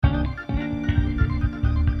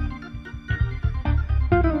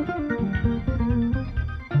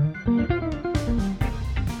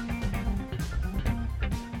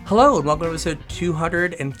Hello and welcome to episode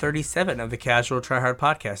 237 of the Casual Tryhard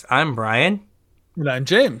Podcast. I'm Brian. And I'm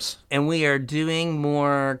James. And we are doing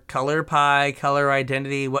more color pie, color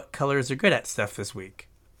identity, what colors are good at stuff this week.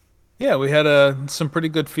 Yeah, we had some pretty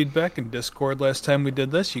good feedback in Discord last time we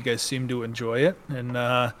did this. You guys seemed to enjoy it.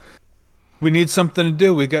 And we need something to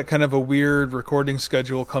do. We got kind of a weird recording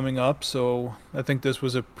schedule coming up. So I think this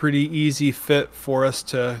was a pretty easy fit for us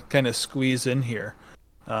to kind of squeeze in here.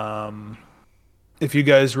 If you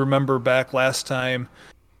guys remember back last time,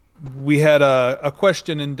 we had a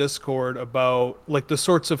question in Discord about like the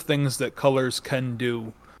sorts of things that colors can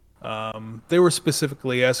do. They were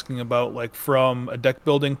specifically asking about like from a deck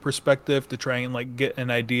building perspective to try and like get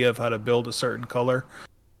an idea of how to build a certain color.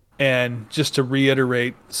 And just to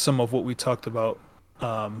reiterate some of what we talked about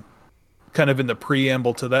kind of in the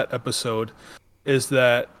preamble to that episode is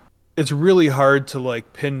that it's really hard to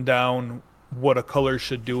like pin down what a color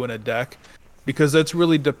should do in a deck because that's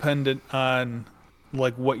really dependent on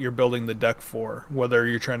like what you're building the deck for, whether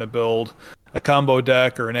you're trying to build a combo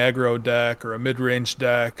deck or an aggro deck or a mid-range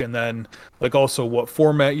deck, and then like also what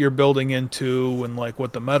format you're building into and like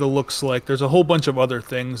what the meta looks like. There's a whole bunch of other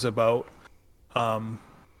things about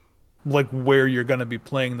like where you're going to be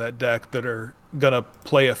playing that deck that are going to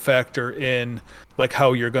play a factor in like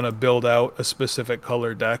how you're going to build out a specific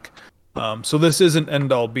color deck. So this isn't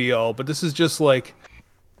end all be all, but this is just like,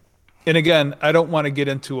 and again, I don't want to get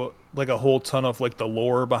into like a whole ton of like the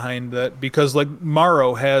lore behind that because like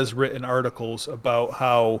Maro has written articles about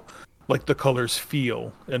how like the colors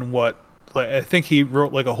feel and what like I think he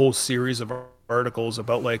wrote like a whole series of articles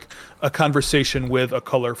about like a conversation with a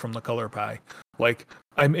color from the color pie. Like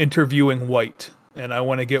I'm interviewing White and I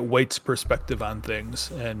want to get White's perspective on things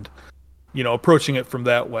and you know approaching it from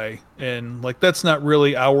that way. And like that's not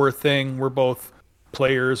really our thing. We're both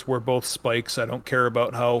players, we're both spikes. I don't care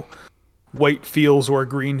about how White feels or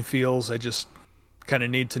green feels. I just kind of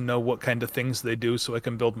need to know what kind of things they do so I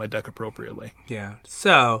can build my deck appropriately. Yeah.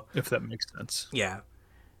 So if that makes sense. Yeah.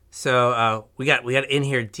 So we got in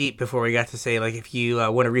here deep before we got to say like if you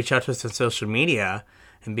want to reach out to us on social media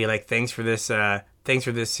and be like thanks for this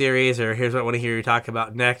series or here's what I want to hear you talk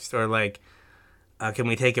about next or like can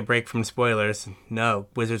we take a break from spoilers? No,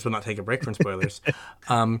 Wizards will not take a break from spoilers.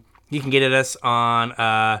 You can get at us on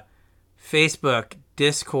Facebook,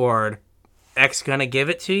 Discord. X gonna give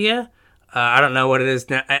it to you. I don't know what it is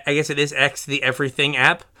now. I guess it is X, the everything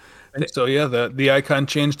app. I think so, yeah. The icon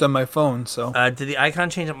changed on my phone. So did the icon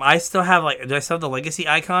change? I still have do I still have the legacy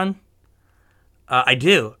icon? I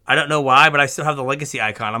do. I don't know why, but I still have the legacy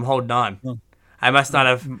icon. I'm holding on. I must not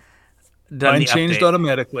have done mine the changed update.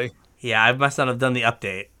 Automatically. Yeah, I must not have done the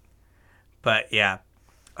update. But yeah,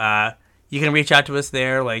 you can reach out to us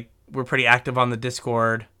there. Like we're pretty active on the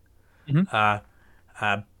Discord.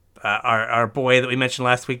 Mm-hmm. Our boy that we mentioned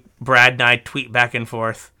last week, Brad and I tweet back and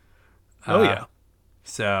forth. Oh yeah.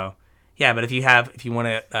 So yeah, but if you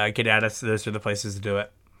want to get at us, those are the places to do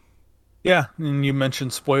it. Yeah, and you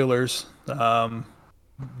mentioned spoilers. After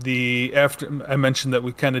I mentioned that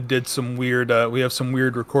we kind of did some weird. We have some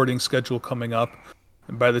weird recording schedule coming up,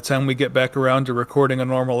 and by the time we get back around to recording a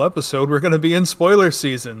normal episode, we're going to be in spoiler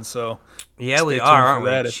season. So yeah, we are, aren't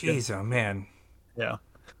we? That Jeez, oh man. Yeah.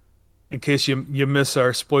 In case you miss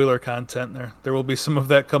our spoiler content, there will be some of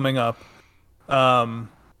that coming up.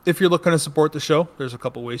 If you're looking to support the show, there's a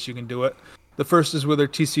couple ways you can do it. The first is with our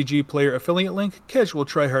TCG player affiliate link,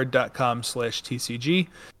 casualtryhard.com/TCG.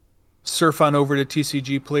 Surf on over to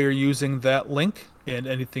TCG player using that link, and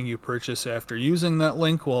anything you purchase after using that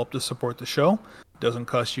link will help to support the show. It doesn't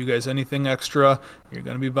cost you guys anything extra. You're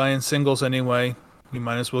going to be buying singles anyway. You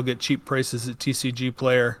might as well get cheap prices at TCG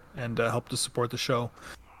player and help to support the show.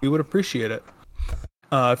 We would appreciate it.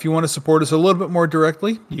 If you want to support us a little bit more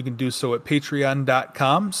directly, you can do so at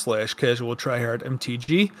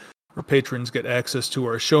patreon.com/casualtryhardmtg, where patrons get access to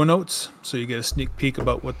our show notes, so you get a sneak peek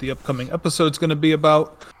about what the upcoming episode's going to be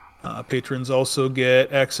about. Patrons also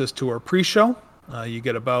get access to our pre-show. You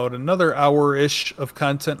get about another hour-ish of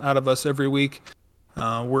content out of us every week.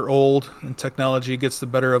 We're old, and technology gets the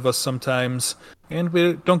better of us sometimes, and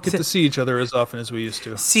we don't get to see each other as often as we used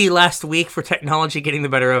to. See last week for technology getting the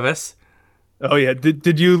better of us. Oh yeah,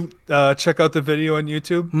 did you check out the video on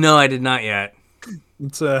YouTube? No, I did not yet.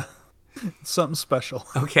 It's something special.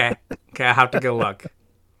 Okay, I have to go look.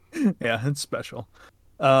 Yeah, it's special.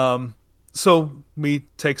 So we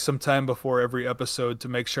take some time before every episode to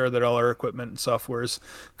make sure that all our equipment and software is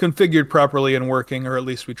configured properly and working, or at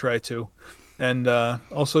least we try to. And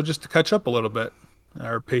also just to catch up a little bit.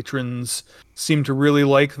 Our patrons seem to really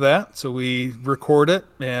like that, so we record it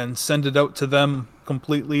and send it out to them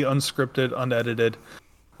completely unscripted, unedited.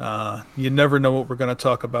 You never know what we're going to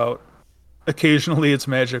talk about. Occasionally it's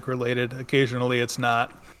Magic related, occasionally it's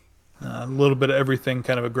not. A little bit of everything,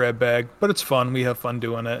 kind of a grab bag, but it's fun. We have fun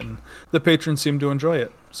doing it, and the patrons seem to enjoy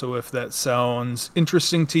it. So if that sounds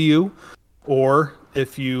interesting to you, or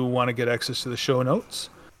if you want to get access to the show notes,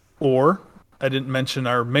 or I didn't mention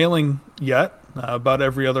our mailing yet, about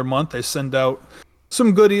every other month I send out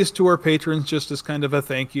some goodies to our patrons just as kind of a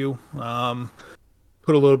thank you.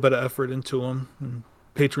 Put a little bit of effort into them. And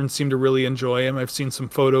patrons seem to really enjoy them. I've seen some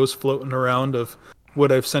photos floating around of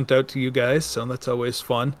what I've sent out to you guys, so that's always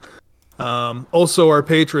fun. Also, our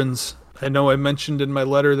patrons, I know I mentioned in my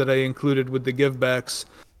letter that I included with the givebacks,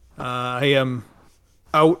 I am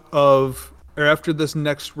out of, or after this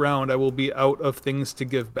next round, I will be out of things to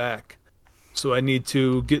give back. So I need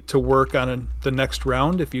to get to work on the next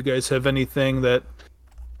round. If you guys have anything that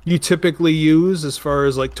you typically use as far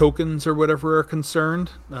as like tokens or whatever are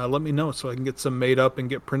concerned, let me know so I can get some made up and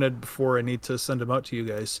get printed before I need to send them out to you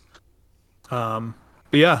guys.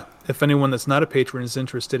 But yeah, if anyone that's not a patron is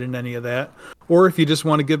interested in any of that, or if you just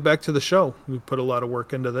want to give back to the show, we put a lot of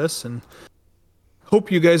work into this and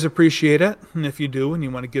hope you guys appreciate it. And if you do and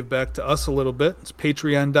you want to give back to us a little bit, it's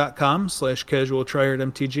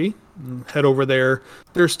patreon.com/casualtryhardmtg. Head over there.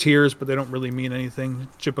 There's tiers, but they don't really mean anything.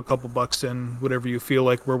 Chip a couple bucks in, whatever you feel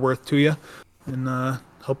like we're worth to you, and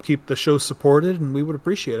help keep the show supported, and we would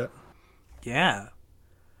appreciate it. Yeah.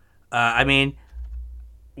 I mean,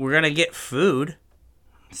 we're gonna get food.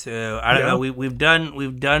 So I don't know. We've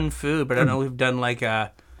done food, but I don't know. We've done like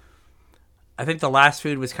I think the last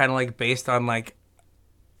food was kind of like based on like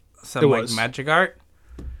some like magic art.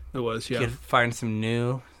 It was, yeah. You could find some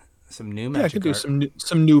new magic art. Yeah, I could do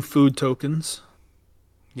some new food tokens.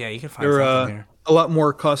 Yeah, you can find something here. A lot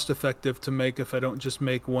more cost effective to make if I don't just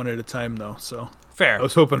make one at a time though. So fair. I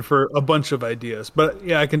was hoping for a bunch of ideas, but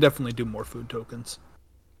yeah, I can definitely do more food tokens.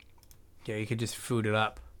 Yeah, you could just food it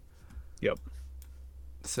up. Yep.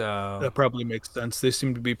 So that probably makes sense. They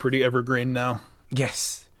seem to be pretty evergreen now.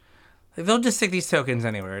 Yes. They'll just stick these tokens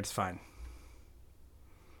anywhere. It's fine.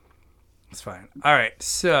 It's fine. All right.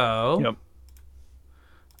 So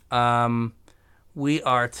we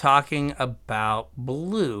are talking about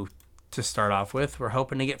blue to start off with. We're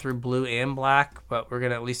hoping to get through blue and black, but we're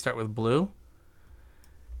going to at least start with blue.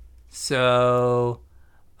 So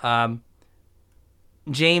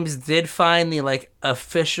James did find the like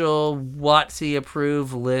official WotC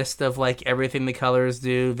approved list of like everything the colors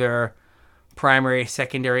do, their primary,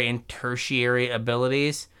 secondary, and tertiary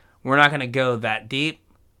abilities. We're not going to go that deep.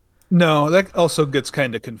 No, that also gets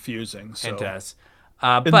kind of confusing. So. It does.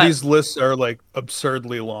 And but these lists are like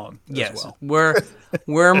absurdly long. Yes, as well.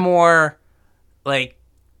 we're more like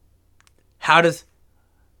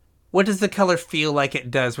what does the color feel like it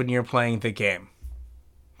does when you're playing the game?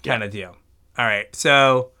 Kind of deal. All right,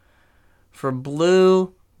 so for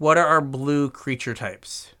blue, what are our blue creature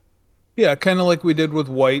types? Yeah, kind of like we did with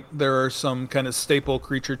white, there are some kind of staple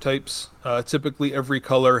creature types. Typically, every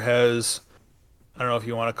color has, I don't know if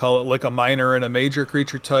you want to call it like a minor and a major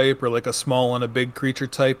creature type, or like a small and a big creature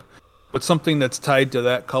type, but something that's tied to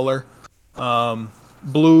that color.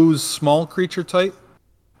 Blue's small creature type,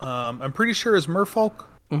 I'm pretty sure is Merfolk.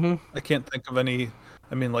 Mm-hmm. I can't think of any.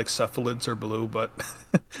 I mean, like cephalids are blue, but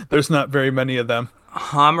there's not very many of them.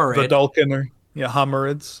 Homarid. The Dulkin are,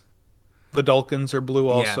 homarids. The Dulkins are blue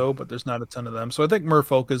also, but there's not a ton of them. So I think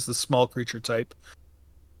Merfolk is the small creature type.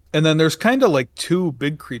 And then there's kind of like two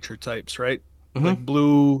big creature types, right? Mm-hmm. Like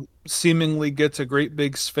blue seemingly gets a great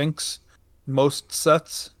big Sphinx most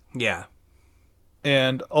sets. Yeah.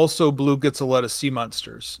 And also blue gets a lot of sea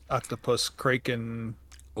monsters. Octopus, Kraken,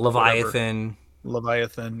 Leviathan.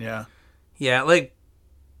 Leviathan, yeah. Yeah,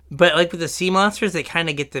 but like with the sea monsters, they kind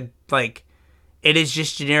of get to like, it is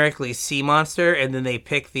just generically sea monster, and then they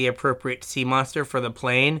pick the appropriate sea monster for the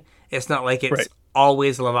plane. It's not like it's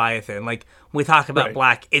always Leviathan. Like when we talk about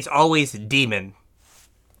black, it's always demon.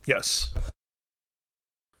 Yes.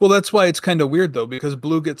 Well, that's why it's kind of weird though, because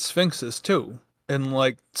blue gets sphinxes too, and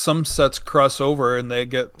like some sets cross over and they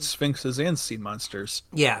get sphinxes and sea monsters.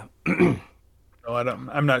 Yeah.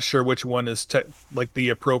 I'm not sure which one is like the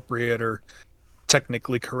appropriate or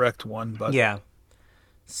technically correct one, but yeah.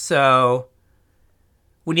 So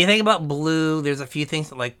when you think about blue, there's a few things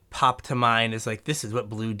that like pop to mind is like, this is what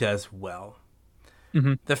blue does well.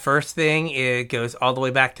 Mm-hmm. The first thing, it goes all the way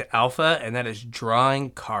back to alpha, and that is drawing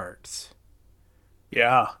cards.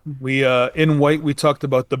 Yeah. We in white we talked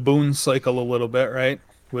about the boon cycle a little bit, right?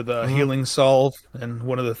 With healing solve, and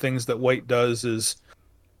one of the things that white does is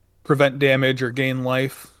prevent damage or gain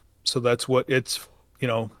life. So that's what its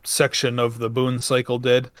section of the boon cycle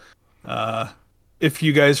did. If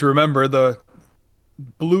you guys remember, the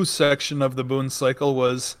blue section of the Boon cycle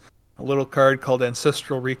was a little card called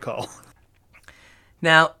Ancestral Recall.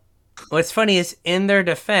 Now, what's funny is, in their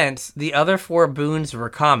defense, the other four boons were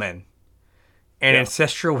common, and Yeah.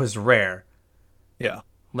 Ancestral was rare. Yeah.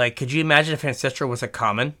 Like, could you imagine if Ancestral was a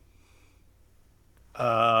common?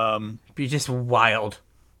 Um, It'd be just wild.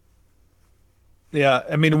 yeah.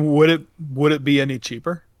 I mean, would it be any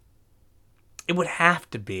cheaper? It would have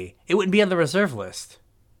to be. It wouldn't be on the reserve list.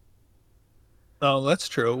 Oh, that's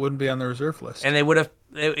true. It wouldn't be on the reserve list. And they would have,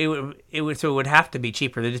 so it would have to be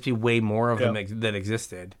cheaper. There'd just be way more of Yeah. them that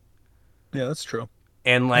existed. Yeah, that's true.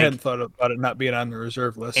 And I hadn't like, thought about it not being on the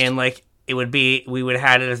reserve list. it would be, we would have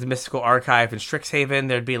had it as the Mystical Archive in Strixhaven.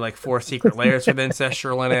 There'd be like 4 secret layers with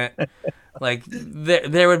Ancestral in it. Like,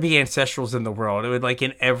 there would be Ancestrals in the world. It would, like,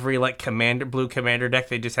 in every like blue commander deck,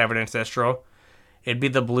 they just have an Ancestral. It'd be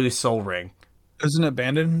the blue Soul Ring. Isn't it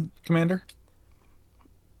Bandon Commander?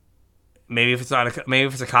 Maybe if it's not maybe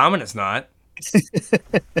if it's a common, it's not.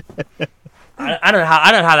 I don't know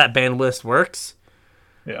how that ban list works.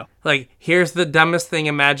 Yeah. Like, here's the dumbest thing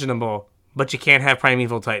imaginable, but you can't have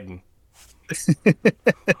Primeval Titan.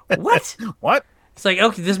 What? What? It's like,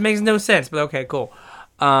 okay, this makes no sense, but okay, cool.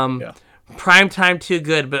 Yeah. Prime time too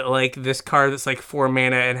good, but like this card that's like 4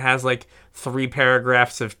 mana and has like 3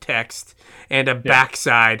 paragraphs of text and a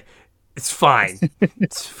backside. It's fine.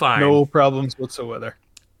 It's fine. No problems whatsoever.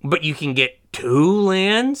 But you can get 2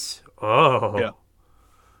 lands? Oh.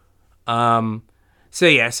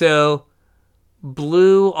 Yeah. So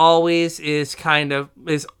blue always is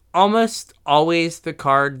almost always the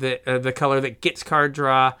card that the color that gets card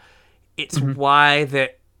draw. It's why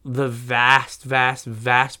that the vast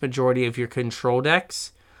majority of your control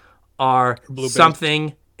decks are Blue-based.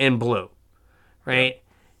 something in blue, right?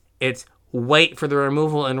 It's white for the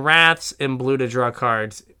removal and wraths, and blue to draw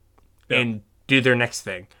cards and do their next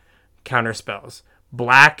thing, counter spells.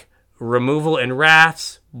 Black, removal and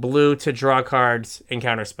wraths, blue to draw cards and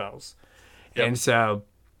counter spells. Yep. And so,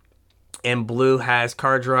 and blue has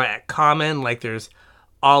card draw at common. Like, there's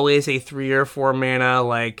always a 3 or 4 mana,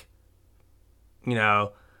 like,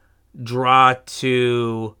 draw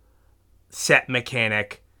to set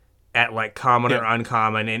mechanic at like common or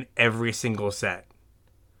uncommon in every single set.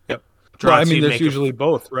 Yep. Draw Well, I two, mean, there's make usually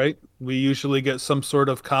both, right? We usually get some sort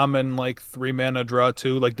of common, like 3 mana draw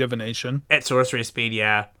to, like divination. at sorcery speed,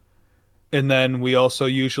 yeah. And then we also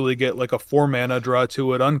usually get like a 4 mana draw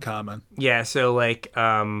to it uncommon. Yeah, so like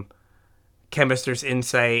Chemister's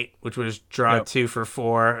Insight, which was draw 2 for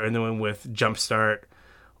 4, and then with Jumpstart,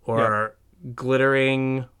 or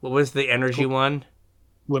Glittering, what was the energy one?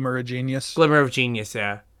 Glimmer of Genius. Glimmer of Genius,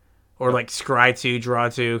 yeah. Or like Scry 2, draw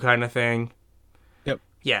 2 kind of thing. Yep.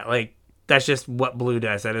 Yeah, like that's just what blue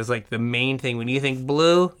does. That is like the main thing. When you think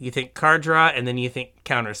blue, you think card draw, and then you think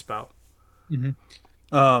counterspell.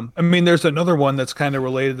 I mean, there's another one that's kind of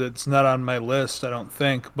related that's not on my list, I don't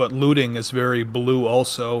think, but looting is very blue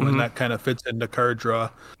also, and that kind of fits into card draw.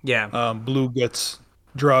 Yeah. Blue gets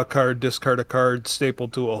draw a card, discard a card,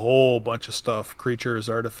 stapled to a whole bunch of stuff, creatures,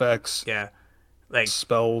 artifacts, Yeah. Like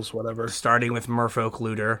spells, whatever. starting with Merfolk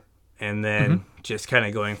Looter, and then just kind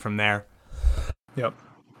of going from there. Yep.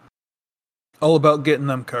 All about getting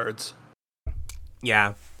them cards.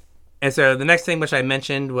 Yeah. And so the next thing which I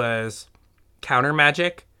mentioned was counter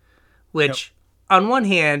magic, which on one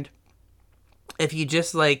hand, if you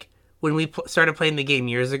just like, when we started playing the game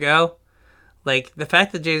years ago, like the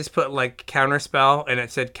fact that Jay just put like counter spell and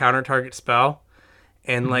it said counter target spell,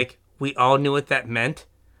 and like we all knew what that meant,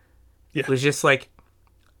 was just like,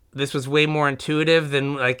 this was way more intuitive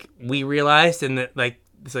than like we realized, and that like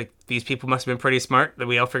it's like these people must have been pretty smart that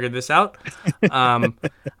we all figured this out.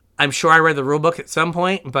 I'm sure I read the rule book at some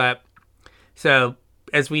point, but so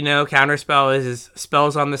as we know, counterspell is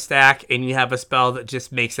spells on the stack, and you have a spell that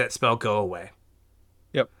just makes that spell go away.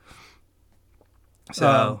 Yep.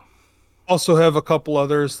 So Also have a couple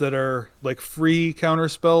others that are like free counter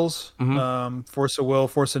spells. Mm-hmm. Force of Will,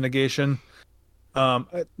 Force of Negation.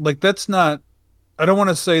 Like that's not, I don't want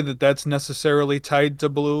to say that that's necessarily tied to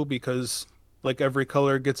blue, because like every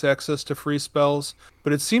color gets access to free spells,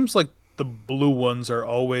 but it seems like the blue ones are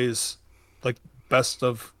always like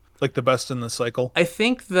the best in the cycle. I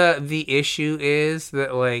think the issue is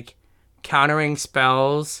that like countering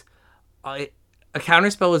spells, a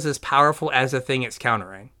counterspell is as powerful as the thing it's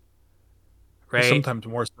countering, right? Sometimes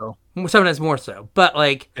more so. Sometimes more so, but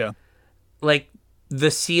like Yeah. like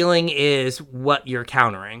the ceiling is what you're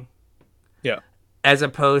countering, Yeah. as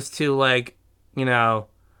opposed to like,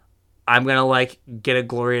 I'm gonna like get a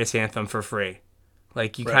Glorious Anthem for free.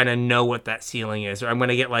 Like you Right. kind of know what that ceiling is, or I'm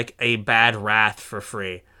gonna get like a Bad Wrath for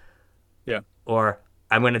free, Yeah. or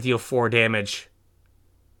I'm gonna deal 4 damage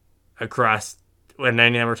across when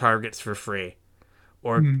 90 number targets for free.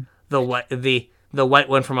 Or Mhm. the white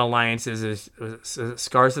one from Alliances is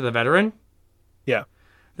Scars of the Veteran Yeah,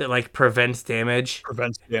 that like prevents damage,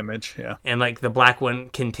 prevents damage. Yeah. and like the black one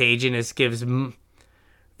Contagion gives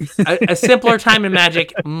a simpler time in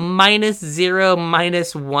Magic -0,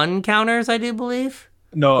 -1 counters, I do believe,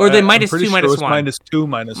 No, or the I'm pretty -2, sure it was -1, -2,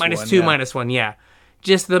 -1. -2, Yeah. -1. Yeah,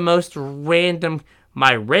 just the most random.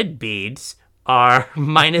 My red beads are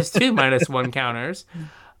 -2, -1 counters.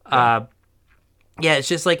 Yeah, it's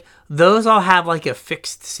just like those all have like a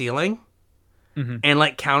fixed ceiling, and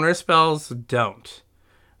like counter spells don't.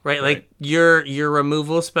 Right? Like your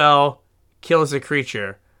removal spell kills a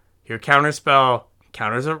creature. Your counter spell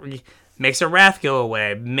makes a wrath go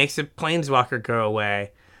away, makes a planeswalker go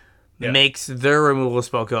away, makes their removal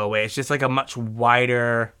spell go away. It's just like a much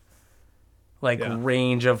wider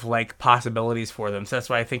range of like possibilities for them. So that's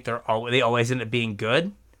why I think they always end up being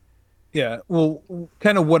good. Yeah, well,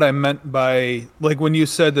 kind of what I meant by, like, when you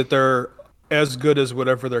said that they're as good as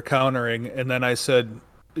whatever they're countering, and then I said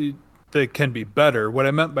they can be better. What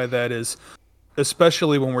I meant by that is,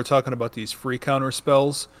 especially when we're talking about these free counter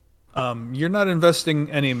spells, you're not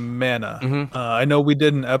investing any mana. I know we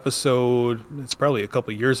did an episode, it's probably a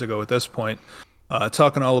couple years ago at this point,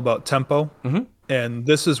 talking all about tempo, and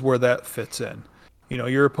this is where that fits in. You know,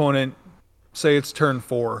 your opponent, say it's turn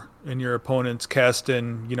 4, and your opponent's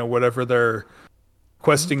casting, whatever their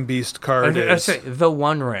questing beast card I is. say the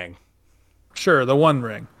One Ring. Sure, the One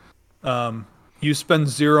Ring. You spend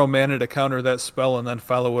 0 mana to counter that spell and then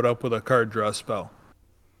follow it up with a card draw spell.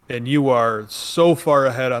 And you are so far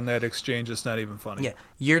ahead on that exchange, it's not even funny. Yeah,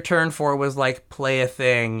 your turn 4 was like play a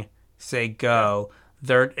thing, say go,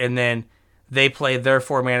 and then they play their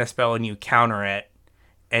 4 mana spell and you counter it,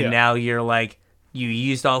 and now you're like you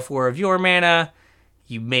used all 4 of your mana,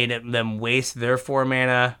 you made them waste their 4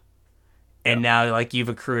 mana, and now like you've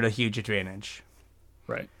accrued a huge advantage.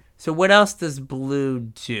 Right. So what else does blue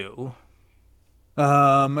do?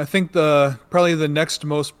 I think probably the next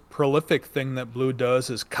most prolific thing that blue does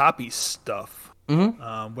is copy stuff.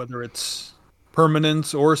 Whether it's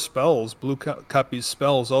permanents or spells, blue copies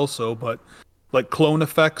spells also, but like clone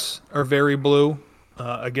effects are very blue.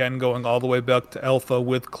 Again, going all the way back to alpha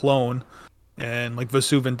with clone and like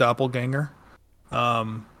Vesuvan Doppelganger.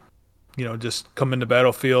 Just come into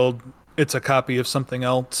battlefield, it's a copy of something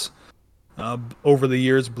else. Over the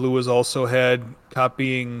years, blue has also had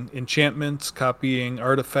copying enchantments, copying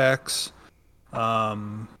artifacts.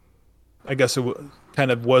 I guess it kind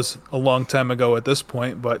of was a long time ago at this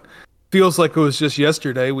point, but feels like it was just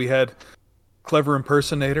yesterday. We had Clever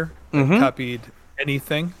Impersonator that copied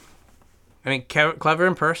anything. I mean, Clever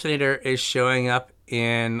Impersonator is showing up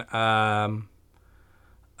in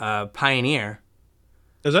Pioneer.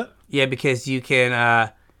 Is it? Yeah, because you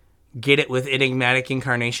can get it with Enigmatic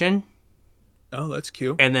Incarnation. Oh, that's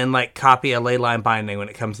cute. And then like copy a Leyline Binding when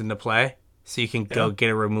it comes into play, so you can go get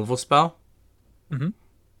a removal spell.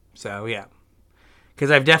 So yeah,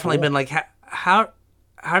 because I've definitely been like, how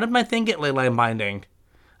did my thing get Leyline Binding?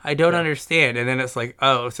 I don't understand. And then it's like,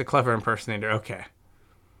 oh, it's a Clever Impersonator. Okay.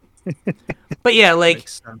 But yeah, like,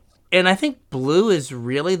 and I think blue is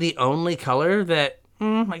really the only color that,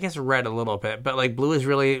 I guess red a little bit, but like blue is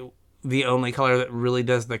really the only color that really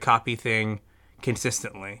does the copy thing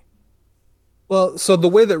consistently. Well, so the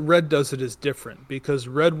way that red does it is different because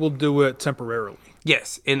red will do it temporarily.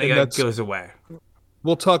 Yes, and it goes away.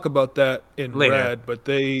 We'll talk about that in later. Red, but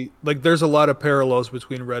there's a lot of parallels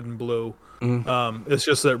between red and blue. It's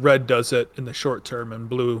just that red does it in the short term and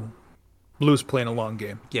blue's playing a long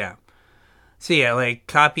game. Yeah. So yeah, like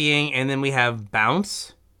copying, and then we have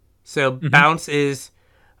bounce. So bounce is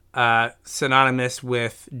synonymous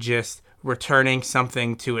with just returning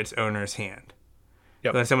something to its owner's hand.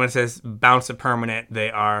 Yep. When someone says bounce a permanent, they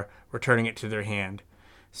are returning it to their hand.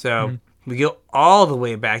 So we go all the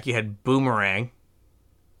way back. You had boomerang.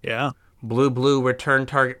 Yeah. Blue, return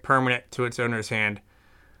target permanent to its owner's hand.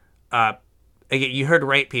 Again, you heard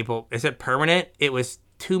right, people. Is it permanent? It was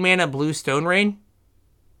 2 mana blue Stone Rain.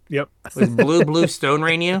 Yep. It was blue Stone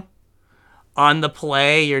Rain you. On the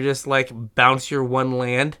play, you're just like bounce your 1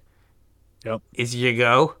 land. Yep. Is you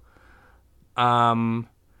go.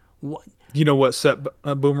 You know what set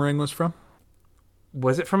Boomerang was from?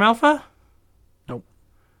 Was it from Alpha? Nope.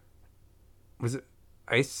 Was it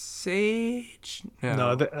Ice Age?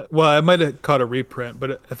 No. Well, I might have caught a reprint,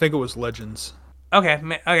 but I think it was Legends. Okay.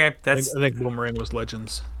 That's. I think Boomerang was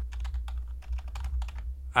Legends.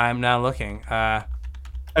 I'm now looking. I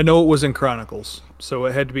know it was in Chronicles, so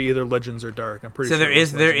it had to be either Legends or Dark. I'm pretty sure.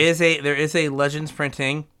 So there is a Legends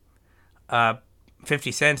printing,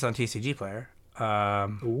 50 cents on TCG Player.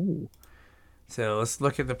 Ooh. So let's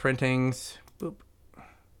look at the printings. Boop.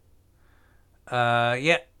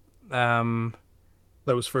 Yeah. Um,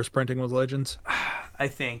 That was first printing with Legends. I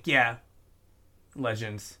think, yeah.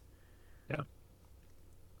 Legends. Yeah.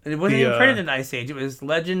 It wasn't The even printed in Ice Age. It was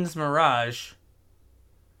Legends Mirage.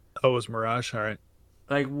 oh, it was Mirage. All right.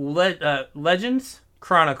 Like, Legends,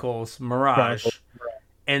 Chronicles, Chronicle. Mirage.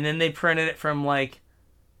 And then they printed it from, like,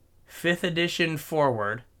 5th edition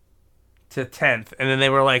forward to 10th. And then they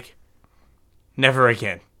were like, never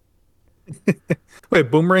again. Wait,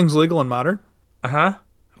 Boomerang's legal in Modern? Uh-huh.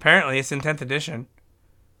 Apparently, it's in 10th edition.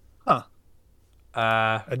 Huh.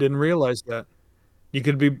 Uh, I didn't realize that. You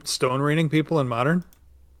could be stone raining people in Modern?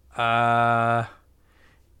 uh,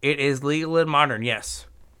 it is legal in Modern, yes.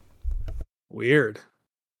 Weird.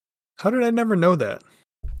 How did I never know that?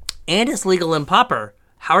 And it's legal in Pauper.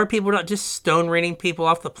 How are people not just stone raining people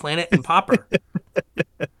off the planet in Pauper?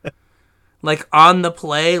 Like, on the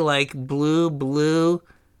play, like, blue,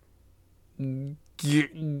 you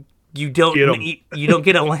don't Get 'em. you don't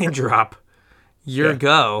get a land drop. Your Yeah.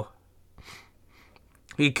 go.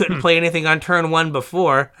 You couldn't play anything on turn 1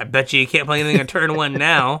 before. I bet you can't play anything on turn 1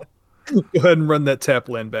 now. Go ahead and run that tap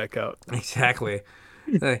land back out. Exactly.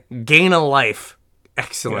 Gain a life.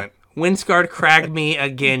 Excellent. Windscarred cragged me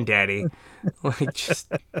again, Daddy. Like,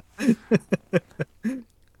 just.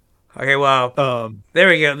 Okay, well, there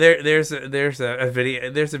we go. There's a video.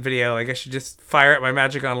 There's a video. Like, I should just fire up my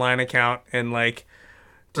Magic Online account and like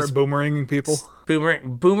Just boomeranging people.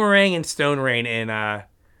 boomerang and stone rain in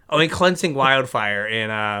and cleansing wildfire in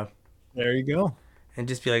There you go. and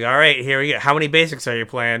just be like, all right, here we go. How many basics are you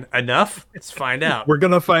playing? Enough? Let's find out. We're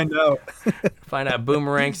gonna find out. Find out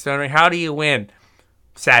boomerang, stone rain. How do you win?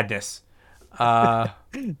 Sadness.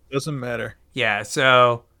 Doesn't matter. Yeah.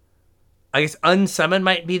 So I guess unsummon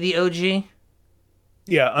might be the OG.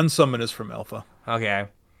 Yeah, unsummon is from Alpha. Okay.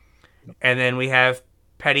 And then we have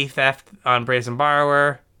petty theft on Brazen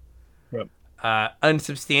Borrower, Yep.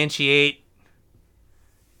 unsubstantiate,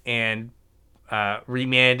 and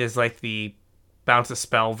remand is like the bounce a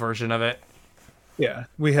spell version of it. Yeah,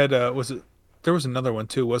 we had was it? There was another one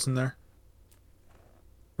too, wasn't there?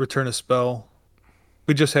 Return a spell.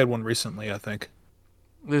 We just had one recently, I think.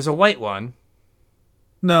 There's a white one.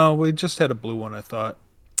 No, we just had a blue one, I thought.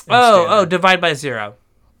 in Oh, standard. divide by 0.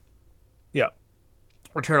 Yeah.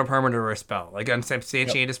 Return a permanent or a spell. Like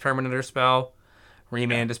unsubstantiate is permanent or a spell.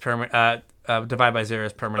 Remand is permanent. Divide by 0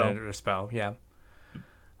 is permanent or a spell. Yeah.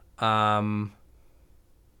 And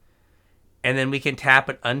then we can tap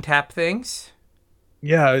and untap things.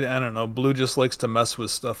 Yeah, I don't know. Blue just likes to mess with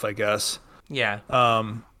stuff, I guess. Yeah.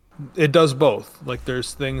 It does both. Like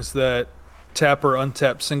there's things that tap or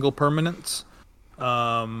untap single permanents.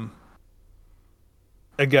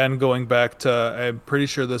 Again, going back to, I'm pretty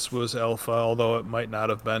sure this was Alpha, although it might not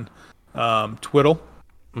have been. Twiddle,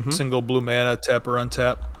 single blue mana, tap or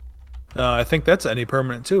untap. I think that's any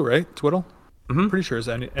permanent too, right? Twiddle? Pretty sure it's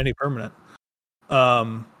any permanent.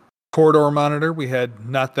 Corridor Monitor we had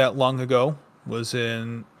not that long ago was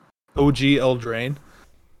in OG Eldraine.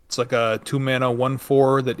 It's like a 2 mana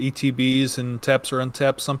 1/4 that ETBs and taps or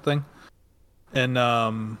untaps something.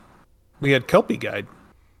 And we had Kelpie Guide.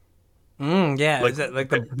 Yeah. Like- Is that like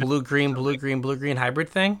the blue green hybrid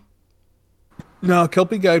thing? No,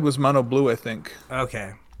 Kelpie Guide was mono blue, I think.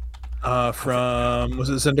 Okay. From was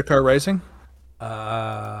it Zendikar Rising?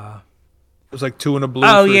 Uh. It was like 2 and a blue.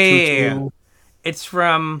 Oh, for yeah, a 2/2 yeah, yeah. It's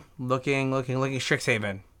from looking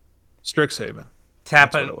Strixhaven. Strixhaven.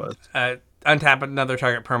 Tap That's it. what it was. Untap another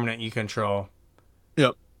target permanent you control.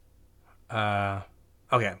 Yep.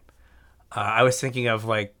 Okay. I was thinking of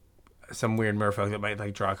like some weird merfolk that might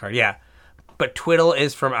like draw a card. Yeah. But Twiddle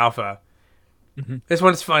is from Alpha. This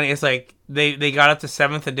one's funny. It's like they got up to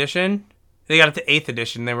 7th edition. They got up to 8th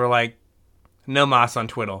edition. They were like, no moss on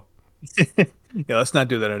Twiddle. Yeah, let's not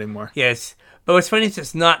do that anymore. Yes. But what's funny is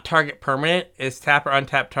it's not target permanent. It's tap or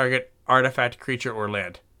untap target artifact, creature, or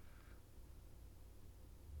land.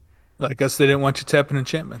 I guess they didn't want you tapping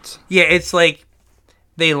enchantments. Yeah, it's like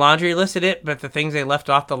they laundry listed it, but the things they left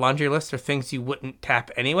off the laundry list are things you wouldn't tap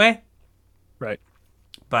anyway. Right.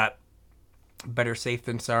 But better safe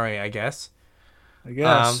than sorry, I guess. I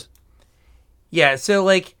guess. Yeah, so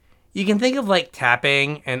like you can think of like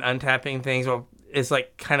tapping and untapping things is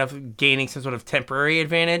like kind of gaining some sort of temporary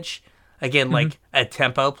advantage. Again, like a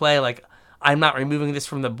tempo play. Like I'm not removing this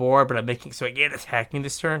from the board, but I'm making so it can't attack me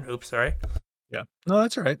this turn. Oops, sorry. Yeah. No,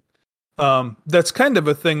 that's all right. That's kind of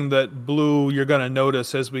a thing that blue you're going to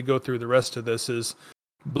notice as we go through the rest of this is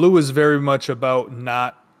blue is very much about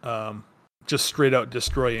not just straight out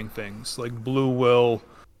destroying things. Like blue will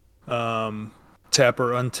tap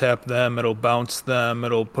or untap them. It'll bounce them.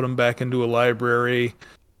 It'll put them back into a library.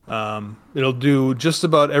 It'll do just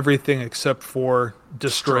about everything except for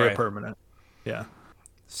destroy a permanent. Yeah, not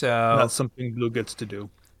So something blue gets to do.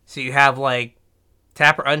 you have like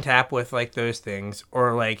tap or untap with like those things,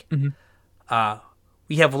 or like Mhm.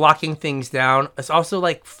 we have locking things down. It's also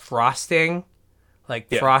like frosting, like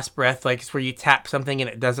Yeah. frost breath, like it's where you tap something and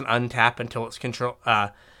it doesn't untap until its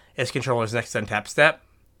controller's next untap step.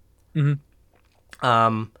 Mhm.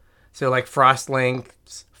 So like Frost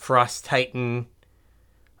Links, Frost Titan,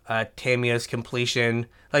 Tamiya's Completion.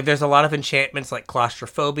 Like there's a lot of enchantments like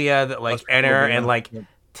Claustrophobia that like enter and like Yeah.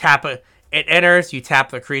 tap it. It enters, you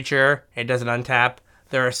tap the creature, it doesn't untap.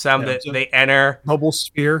 There are some Yeah, that so they enter. Bubble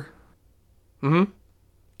Sphere.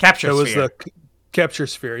 Capture That was Sphere. the Capture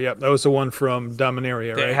Sphere. Yep, that was the one from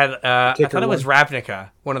Dominaria, That right? had, I Kicker thought it was one.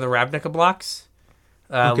 Ravnica, one of the Ravnica blocks.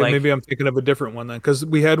 Okay, Like, maybe I'm thinking of a different one then, because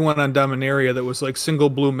we had one on Dominaria that was like single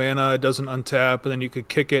blue mana, it doesn't untap, and then you could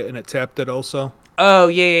kick it and it tapped it also. oh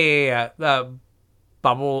yeah.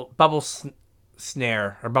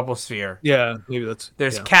 Snare or Bubble Sphere. Yeah, maybe that's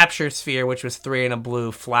There's yeah. Capture Sphere, which was 3 and a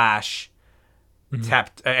blue flash.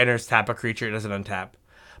 Enters, tap a creature, it doesn't untap.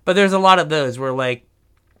 But there's a lot of those where like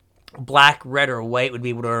black, red, or white would be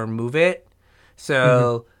able to remove it.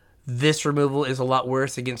 So this removal is a lot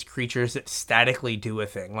worse against creatures that statically do a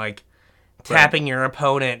thing, like tapping your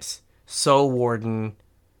opponent's Soul Warden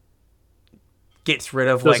gets rid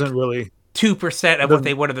of like Doesn't really 2% of what doesn't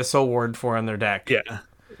they wanted the Soul Warden for on their deck. yeah.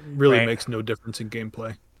 Really Right. makes no difference in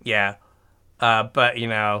gameplay. Yeah. But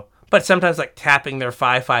sometimes like tapping their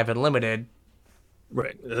 5/5 unlimited.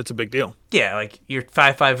 Right. That's a big deal. Yeah, like your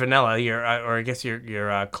 5/5 vanilla, or I guess your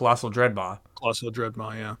Colossal Dreadmaw. Colossal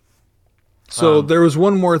Dreadmaw, yeah. So there was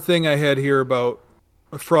one more thing I had here about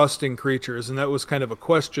frosting creatures, and that was kind of a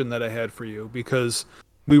question that I had for you because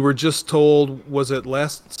we were just told, was it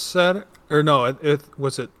last set or no?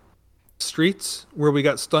 Was it Streets where we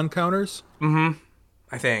got stun counters?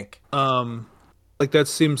 I think. Like that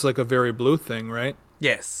seems like a very blue thing, right?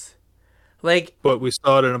 Yes. Like, But we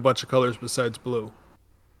saw it in a bunch of colors besides blue.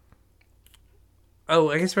 oh,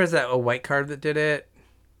 I guess there's a white card that did it.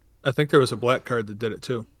 I think there was a black card that did it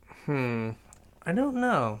too. I don't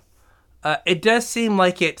know. It does seem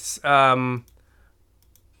like it's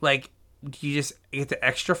like you just get to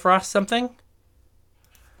extra frost something,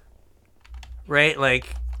 right? Like,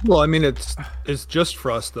 Well, I mean it's just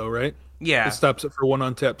frost though, right? yeah, It stops it for one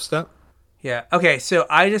untapped step. yeah. Okay, so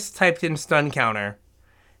I just typed in stun counter,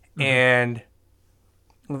 and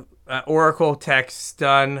Oracle text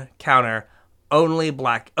stun counter only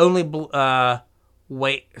black, only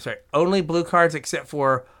only blue cards except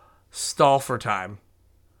for stall for time.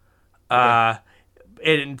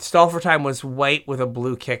 And stall for time was white with a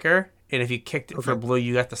blue kicker, and if you kicked it for blue,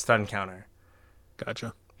 you got the stun counter.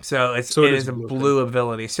 Gotcha. So it it is is a blue blue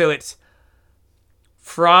ability. So it's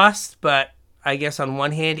frost, but I guess on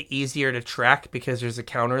one hand easier to track because there's a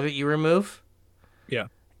counter that you remove, Yeah.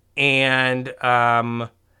 and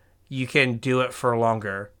you can do it for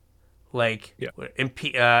longer. Like Yeah.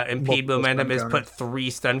 impede Multiple momentum stun is put 3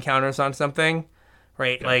 stun counters on something,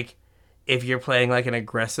 right? Yeah. Like if you're playing like an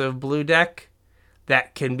aggressive blue deck,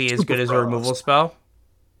 that can be as Super good as a frost. removal spell.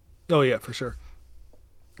 Oh yeah, for sure.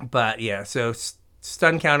 But yeah, so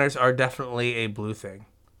stun counters are definitely a blue thing.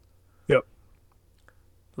 Yep.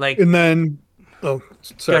 Like, And then oh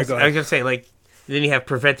sorry, go I was ahead. gonna say, like, then you have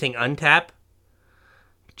preventing untap.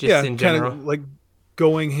 Just Yeah, in kind general. of like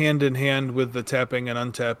going hand in hand with the tapping and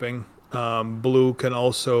untapping. Blue can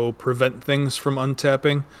also prevent things from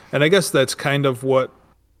untapping, and I guess that's kind of what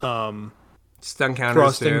Stun counters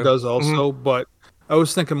frosting too. does also. But I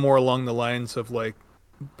was thinking more along the lines of like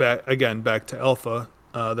back to alpha.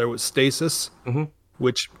 There was stasis,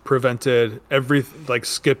 which prevented like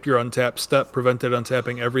skip your untap step, prevented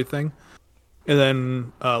untapping everything, and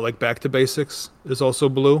then like back to basics is also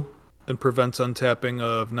blue and prevents untapping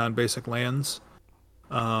of non-basic lands.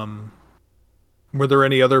 Were there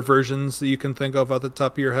any other versions that you can think of off the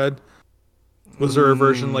top of your head? Was there a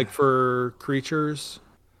version like for creatures,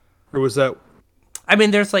 or was that I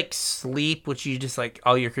mean, there's like sleep, which you just like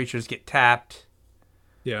all your creatures get tapped.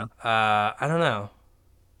 yeah? I don't know.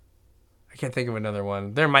 I can't think of another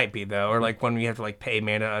one. There might be though, or like one where you have to like pay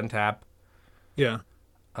mana to untap. Yeah.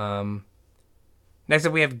 Next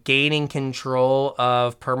up, we have gaining control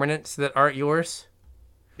of permanents that aren't yours.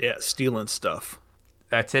 Yeah, stealing stuff.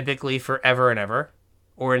 Typically forever and ever,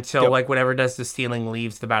 or until Yep. like whatever does the stealing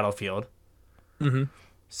leaves the battlefield.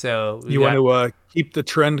 So You want to keep the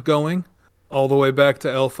trend going all the way back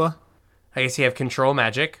to alpha? I guess you have control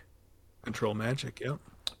magic. Control magic, yep.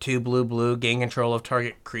 2 blue, gain control of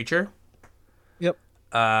target creature.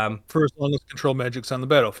 For as long as control magic's on the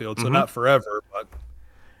battlefield, so Mm-hmm. not forever, but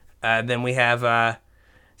Then we have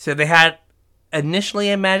so they had initially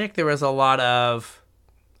in Magic there was a lot of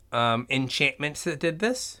enchantments that did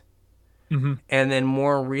this, hmm and then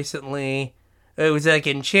more recently it was like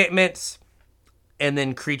enchantments and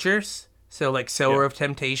then creatures. So like yeah, Sower of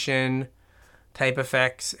Temptation type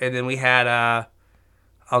effects, and then we had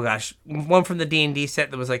oh gosh, one from the D&D set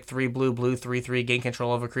that was like 3 blue 3/3 gain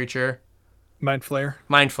control of a creature. Mind Flayer.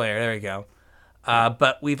 Mind Flayer, there we go. Yeah,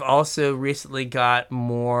 But we've also recently got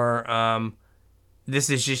more. This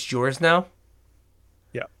is just yours now.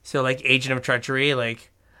 yeah. So like Agent of Treachery,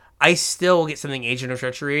 like I still will get something Agent of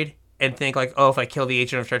Treachery and think like, oh, if I kill the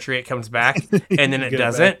Agent of Treachery, it comes back, and then You it get it back.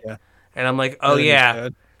 doesn't, Yeah, and I'm like, oh that is yeah,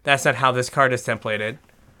 bad. that's not how this card is templated.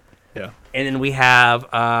 Yeah, And then we have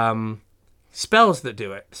spells that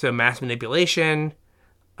do it. So Mass Manipulation,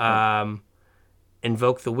 yep. um,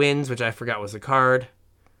 Invoke the Winds, which I forgot was a card.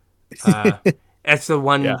 Uh, that's the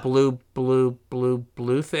one Yeah, blue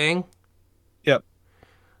thing. yep.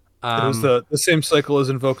 It was Um, the same cycle as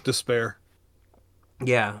Invoke Despair.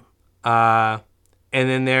 yeah. Uh, and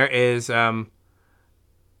then there is kind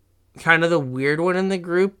of the weird one in the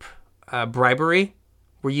group, Bribery,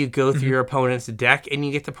 where you go through Mhm. your opponent's deck and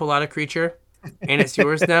you get to pull out a creature, and it's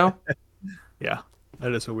yours now. Yeah,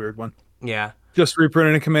 that is a weird one. Yeah. Just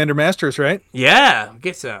reprinted in Commander Masters, right? Yeah,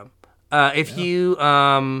 get some. If Yeah. you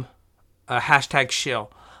hashtag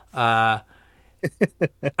shill, uh,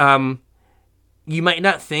 um, you might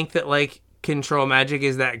not think that like control magic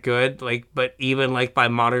is that good, like, but even like by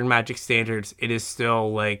modern magic standards, it is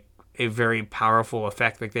still like a very powerful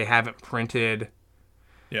effect. Like they haven't printed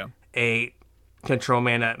Yeah. a control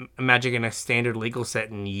mana magic in a standard legal set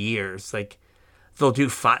in years. Like they'll do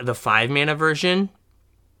the 5 mana version,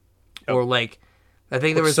 Yep. or like I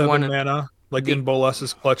think there With was seven one. mana, like The in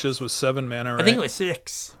Bolas's Clutches was 7 mana, I think right? it was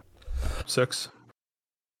 6. 6.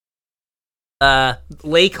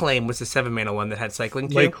 Lay Claim was the 7 mana one that had cycling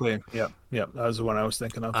too. Lake Claim. Yep. Yep. That was the one I was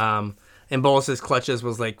thinking of. And Bolus's Clutches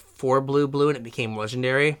was like 4 blue and it became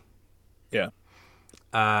legendary. Yeah.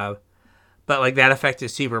 Uh, but like that effect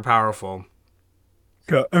is super powerful.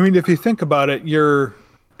 Yeah. I mean, if you think about it,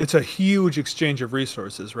 it's a huge exchange of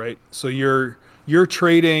resources, right? So you're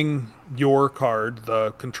trading your card,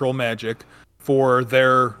 the control magic, for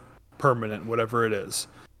their permanent, whatever it is.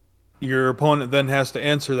 Your opponent then has to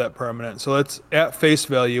answer that permanent. So that's at face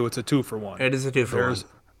value, it's a 2-for-1. It is a 2 for 1. There's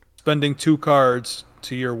spending 2 cards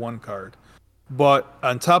to your 1 card. But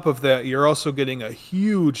on top of that, you're also getting a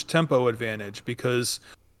huge tempo advantage because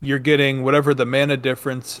you're getting whatever the mana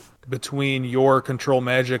difference between your control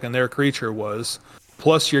magic and their creature was,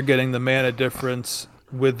 plus you're getting the mana difference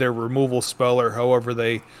with their removal spell or however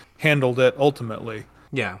they handled it ultimately.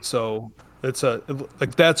 Yeah. So it's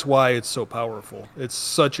that's why it's so powerful. It's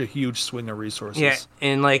such a huge swing of resources. Yeah,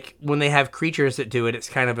 and like when they have creatures that do it, it's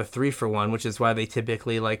kind of a 3 for 1, which is why they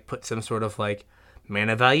typically like put some sort of like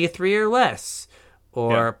mana value 3 or less,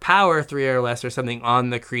 or Yeah. power 3 or less, or something on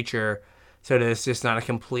the creature, so that it's just not a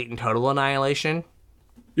complete and total annihilation.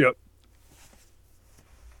 Yep.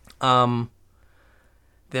 Um,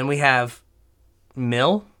 then we have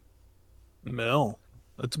Mill. Mill.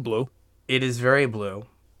 That's blue. It is very blue.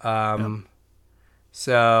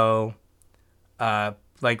 So,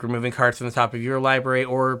 like removing cards from the top of your library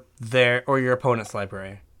or your opponent's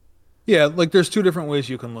library. Yeah, like there's two different ways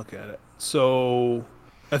you can look at it. So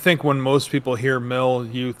I think when most people hear mill,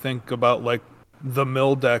 you think about like the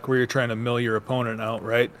mill deck where you're trying to mill your opponent out,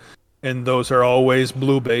 right? And those are always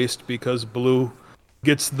blue based because blue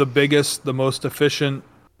gets the biggest, the most efficient,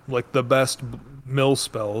 like the best mill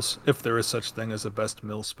spells, if there is such thing as a best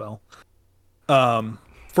mill spell,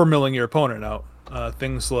 for milling your opponent out.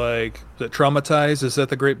 Things like the traumatize, is that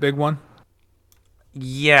the great big one?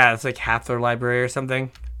 Yeah, it's like half their library or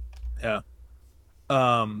something. Yeah.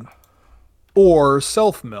 Or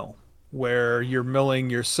self mill, where you're milling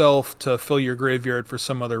yourself to fill your graveyard for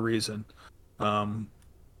some other reason.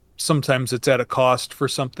 Sometimes it's at a cost for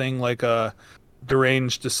something like a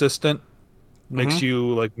deranged assistant makes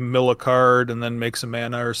you like mill a card and then makes a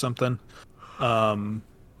mana or something.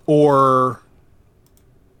 Or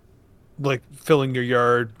like filling your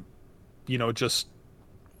yard, just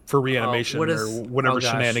for reanimation what or is? whatever Oh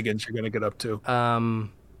gosh. shenanigans you're going to get up to.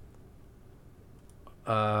 Um.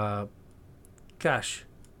 Uh. Gosh.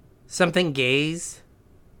 Something gaze.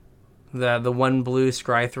 The one blue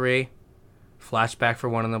scry 3. Flashback for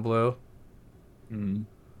 1 in the blue. I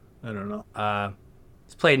don't know.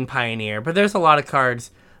 It's played in Pioneer, but there's a lot of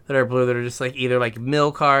cards that are blue that are just like either like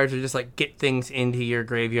mill cards or just like get things into your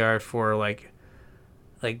graveyard for like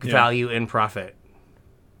Yeah. value and profit.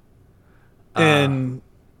 And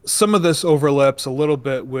some of this overlaps a little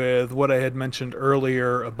bit with what I had mentioned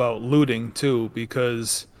earlier about looting too,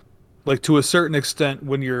 because like to a certain extent,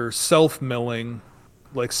 when you're self milling,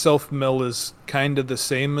 like self mill is kind of the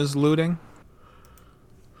same as looting.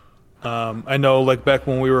 I know, like back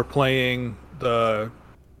when we were playing the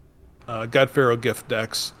God Pharaoh gift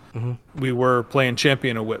decks, Hmm. we were playing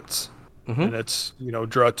Champion of Wits, Hmm. and it's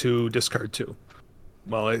draw two, discard two.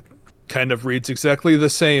 Well, it kind of reads exactly the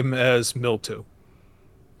same as mill two.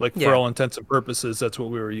 Like for Yeah, all intents and purposes, that's what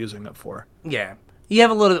we were using it for. yeah. You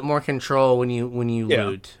have a little bit more control when you Yeah.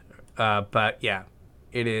 loot, but yeah,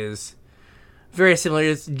 it is very similar.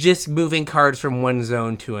 It's just moving cards from one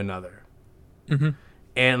zone to another. Hmm.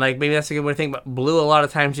 And like maybe that's a good way to think. But blue, a lot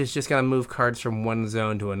of times, is just gonna move cards from one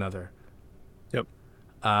zone to another. Yep.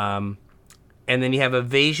 Um, and then you have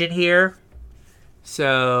evasion here.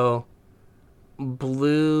 So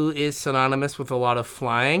blue is synonymous with a lot of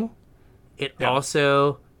flying. It Yeah.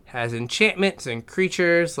 also has enchantments and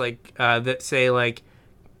creatures like that say like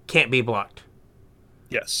can't be blocked.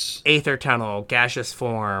 Yes. Aether tunnel, gaseous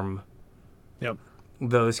form, Yep.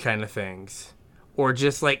 those kind of things, or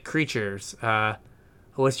just like creatures.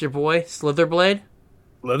 What's your boy Slitherblade?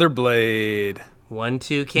 Leatherblade.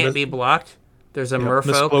 1/2 can't Mis- be blocked. There's a yep.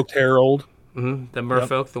 Merfolk. Miscloaked Herald. The Yep.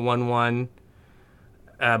 Merfolk, the 1/1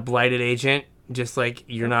 blighted agent. Just like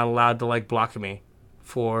you're not allowed to like block me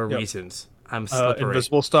for Yep. reasons. I'm slippery.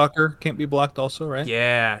 Invisible Stalker can't be blocked also, right?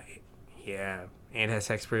 Yeah, yeah, and has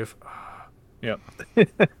hexproof. Yep.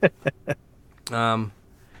 Um,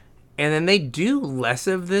 and then they do less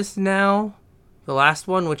of this now. The last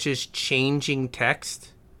one, which is changing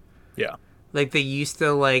text. Yeah. Like they used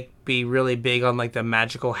to like be really big on like the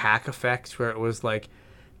magical hack effects, where it was like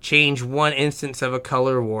change one instance of a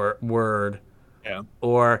color word, Yeah.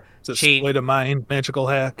 or It's a change. sleight of mind, magical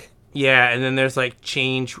hack. Yeah, and then there's like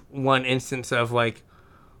change one instance of like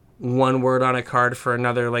one word on a card for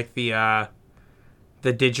another, like the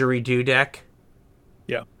didgeridoo deck,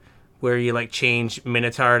 Yeah. where you like change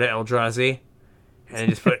Minotaur to Eldrazi, and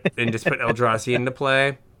just put Eldrazi into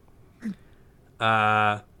play.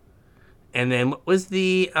 Uh, and then what was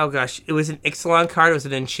the oh gosh, it was an Ixalan card. It was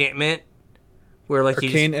an enchantment where like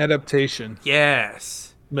Arcane Adaptation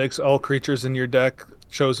yes. makes all creatures in your deck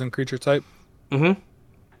chosen creature type. Mm-hmm.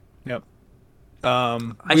 Yep. I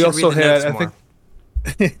We should also read the had, notes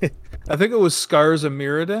more. I think it was Scars of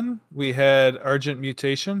Mirrodin. We had Argent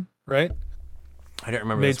Mutation, right? I don't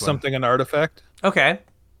remember Made this one. something an artifact. Okay.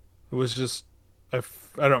 It was just, I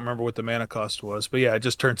don't remember what the mana cost was, but yeah, it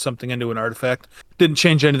just turned something into an artifact. Didn't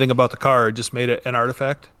change anything about the card, just made it an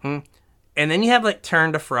artifact. And then you have like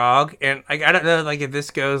Turn to Frog, and like I don't know like if this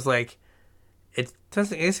goes like it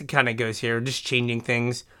doesn't. I guess it kind of goes here, just changing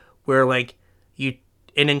things where like you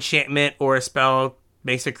an enchantment or a spell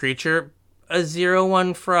makes a creature a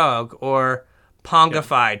 0/1 frog, or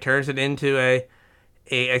Pongify turns it into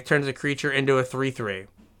it turns a creature into a 3/3.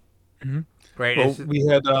 Mhm. Right? Well, we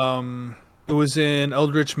had, it was in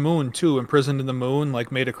Eldritch Moon too, Imprisoned in the Moon,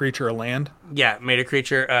 like made a creature a land. Yeah, made a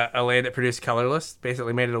creature a land that produced colorless.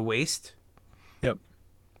 Basically, made it a waste. Yep.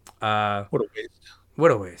 Uh, What a waste.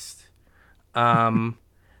 what a waste.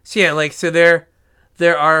 So yeah, like so there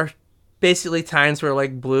are basically times where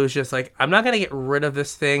like blue's just like I'm not gonna get rid of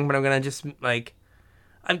this thing, but I'm gonna just like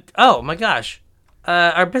I'm oh my gosh,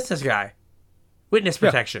 our business guy, witness Yeah.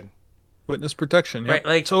 protection, Witness protection. Yep. right?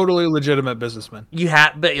 Like Totally legitimate businessman. you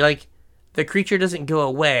have, but like the creature doesn't go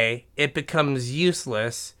away; it becomes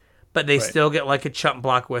useless, but they Right. still get like a chump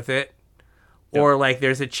block with it, Yep. or like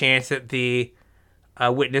there's a chance that the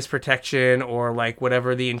witness protection or like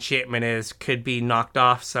whatever the enchantment is could be knocked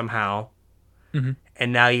off somehow. Mhm.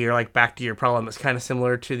 And now you're like back to your problem. It's kind of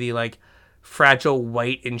similar to the like fragile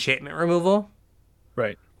white enchantment removal,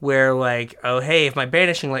 Right. where like, oh hey, if my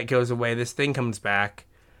banishing light goes away, this thing comes back.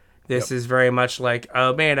 This Yep. is very much like,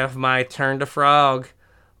 oh man, if my turn to frog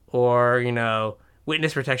or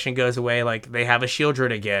witness protection goes away, like they have a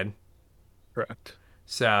shieldred again. Correct.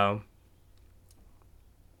 So,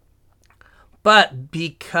 but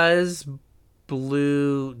because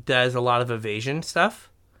blue does a lot of evasion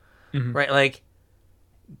stuff, Mhm. right? Like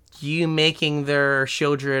you making their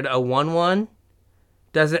shieldred a 1/1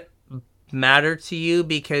 doesn't matter to you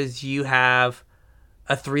because you have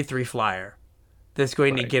a 3/3 flyer that's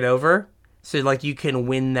going to Right. get over. So like you can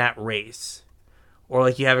win that race. Or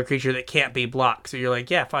like you have a creature that can't be blocked. So you're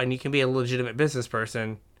like, yeah, fine, you can be a legitimate business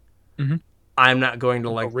person. Mhm. I'm not going to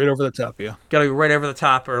Go like right over the top of you. go right over the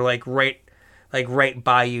top or like right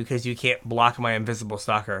by you because you can't block my invisible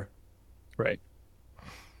stalker. Right.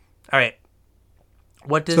 All right.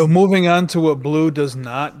 What So does moving on to what blue does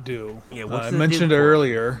not do. yeah? What I does it do mentioned poorly?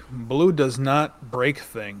 earlier, blue does not break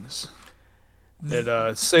things.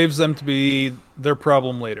 It saves them to be their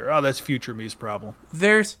problem later. Oh, that's future me's problem.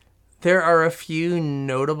 There's there are a few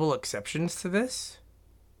notable exceptions to this.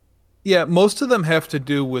 Yeah, most of them have to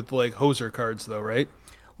do with like hoser cards, though, right?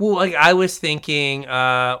 Well, like I was thinking,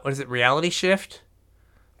 what is it? Reality Shift,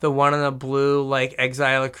 the one in the blue, like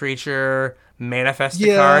exile a creature, manifest a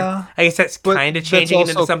card. Yeah, I guess that's but kind of that's changing it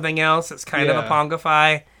into also something else. It's kind of a yeah,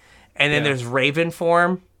 Pongify, and then yeah, there's Raven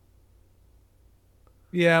form.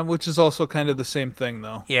 yeah, which is also kind of the same thing,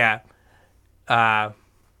 though. Yeah, uh,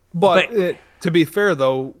 But but to be fair,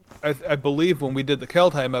 though, I believe when we did the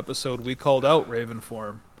Keldheim episode, we called out Raven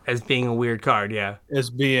form as being a weird card. Yeah, as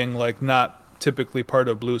being like not typically part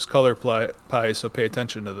of Blue's color pie, so pay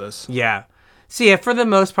attention to this. yeah. So yeah, for the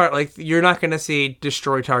most part, like you're not gonna see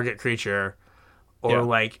destroy target creature or Yeah,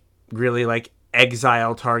 like really like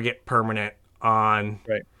exile target permanent on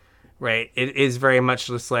right. right. It is very much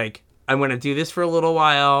just like I'm going to do this for a little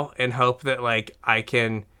while and hope that like I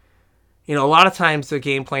can, a lot of times the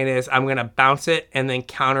game plan is I'm going to bounce it and then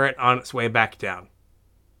counter it on its way back down.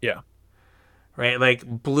 Yeah, Right? Like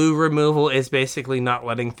blue removal is basically not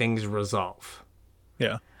letting things resolve.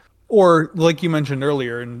 yeah. Or like you mentioned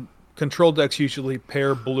earlier, in control decks usually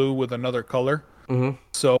pair blue with another color. Mm-hmm.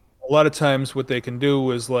 So a lot of times what they can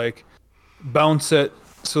do is like bounce it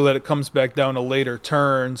so that it comes back down a later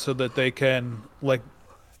turn so that they can like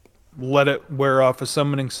let it wear off a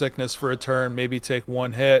summoning sickness for a turn, maybe take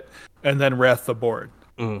one hit, and then wrath the board.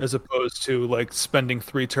 Mm-hmm. As opposed to like spending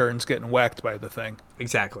 3 turns getting whacked by the thing.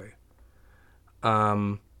 Exactly.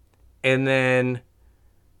 Um, and then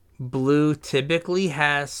blue typically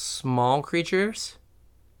has small creatures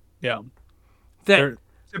Yeah. that, They're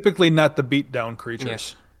typically not the beatdown yeah,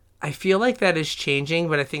 creatures. I feel like that is changing,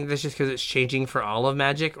 but I think that's just because it's changing for all of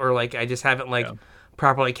Magic, or like I just haven't like Yeah.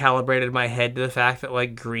 properly calibrated my head to the fact that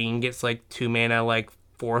like green gets like 2 mana like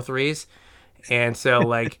 4/3s, and so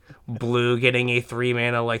like blue getting a 3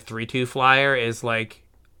 mana like 3/2 flyer is like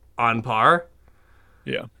on par,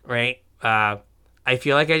 Yeah. right? I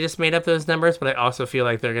feel like I just made up those numbers, but I also feel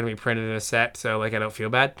like they're gonna be printed in a set, so like I don't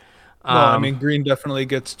feel bad. Well, I Um, mean, green definitely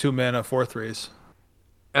gets 2 mana 4/3s.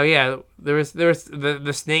 oh yeah, there was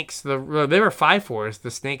the snakes. They were 5/4s.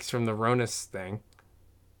 The snakes from the Ronus thing.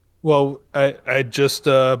 Well, I just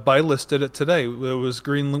buy listed it today. It was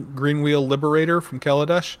Green Wheel Liberator from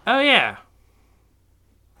Kaladesh. Oh yeah,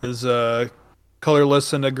 Is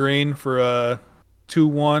colorless and a green for a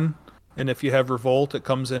 2/1, and if you have Revolt, it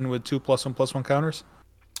comes in with 2+1/+1 counters.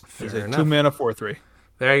 Is fair a two enough. mana 4/3.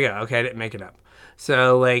 There you go. Okay, I didn't make it up.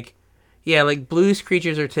 So like, yeah, like blues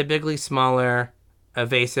creatures are typically smaller,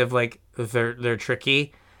 evasive, like they're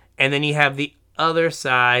tricky, and then you have the other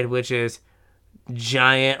side, which is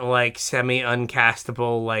giant, like semi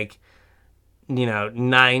uncastable, like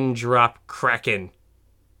 9-drop kraken.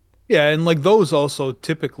 Yeah, and like those also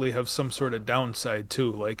typically have some sort of downside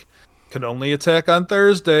too. Like, can only attack on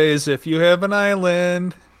Thursdays if you have an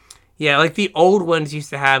island. Yeah, like the old ones used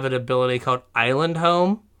to have an ability called Island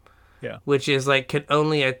Home, Yeah, which is like could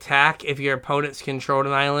only attack if your opponents controlled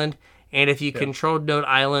an island, and if you yeah, controlled no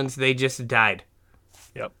islands, they just died.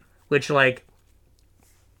 yep. Which like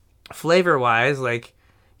flavor wise, like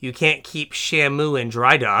you can't keep Shamu in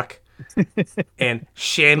dry dock, and At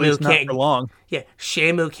Shamu least not for can't. long. Yeah,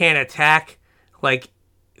 Shamu can't attack like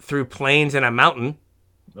through plains and a mountain.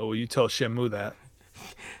 Oh, you tell Shamu that.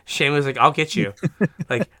 Shamu's like, I'll get you.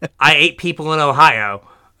 Like I ate people in Ohio.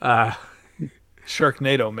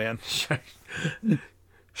 Sharknado, man.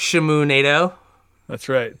 Shamu NATO. That's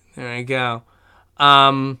right. There you go.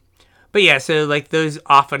 Um, but yeah, so like those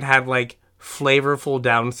often have like flavorful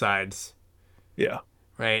downsides, Yeah.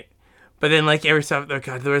 right? But then like every time, oh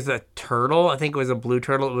God, there was a turtle. I think it was a blue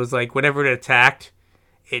turtle. It was like whenever it attacked,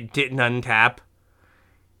 it didn't untap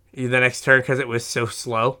the next turn because it was so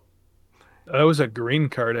slow. That was a green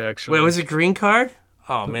card actually. Wait, was it green card?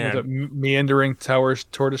 Oh Was it man. meandering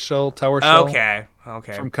tortoiseshell tower shell Okay.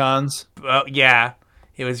 Okay. from Cons? Oh yeah,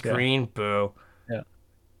 it was Yeah. green. Boo. Yeah.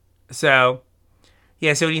 So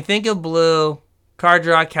yeah, so when you think of blue, card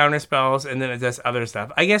draw, counter spells, and then it does other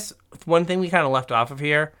stuff. I guess one thing we kind of left off of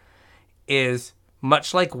here is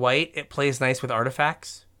much like white, it plays nice with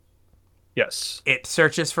artifacts. Yes. It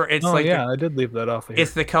searches for it's Oh like yeah, I did leave that off of here.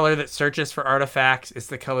 it's the color that searches for artifacts. It's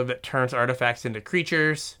the color that turns artifacts into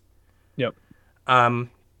creatures. Yep. Um,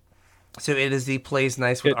 so it is the plays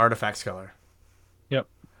nice with It, artifacts color. yep.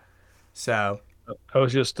 So I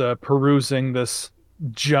was just perusing this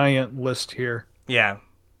giant list here. yeah,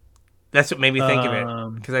 that's what made me think of it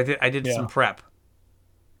Um, because I did some yeah. prep.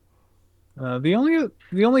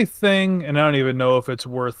 The only thing, and I don't even know if it's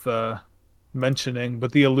worth mentioning,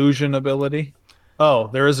 but the illusion ability. Oh,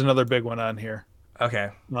 there is another big one on here. Okay.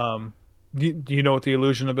 Um, do you know what the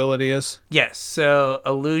illusion ability is? Yes. So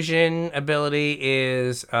illusion ability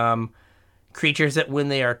is creatures that when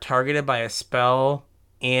they are targeted by a spell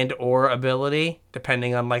and or ability,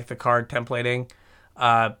 depending on like the card templating,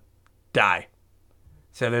 uh, die.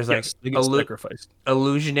 So there's like Yes, they get sacrificed.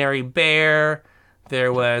 illusionary bear.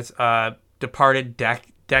 There was departed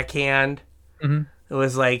deckhand. Hmm. It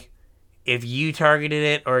was like if you targeted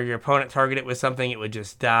it or your opponent targeted it with something, it would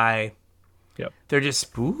just die. Yep. They're just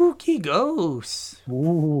spooky ghosts.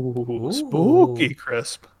 Ooh, Ooh, spooky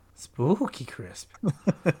crisp. spooky crisp.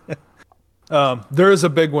 There is a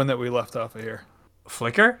big one that we left off of here.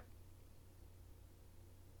 Flicker.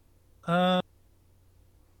 Uh,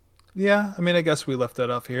 yeah, I mean, I guess we left that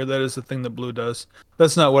off here. That is the thing that blue does.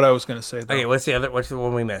 That's not what I was going to say, Okay, though. what's the other? What's the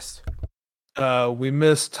one we missed? We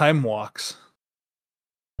missed time walks.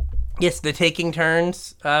 Yes, the taking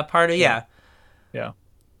turns part of yeah. Yeah.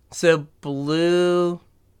 So blue,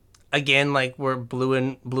 again, like we're blue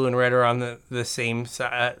and red are on the same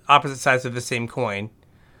opposite sides of the same coin.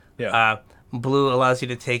 Yeah. Blue allows you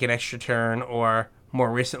to take an extra turn, or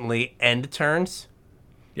more recently, end turns,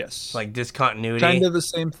 Yes. like discontinuity. Kind of the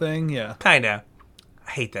same thing. Yeah. Kinda.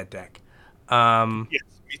 I hate that deck. Yes,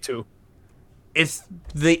 me too. It's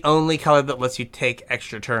the only color that lets you take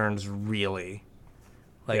extra turns, really.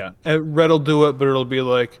 Like, Yeah. And red will do it, but it'll be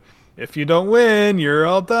like, if you don't win, you're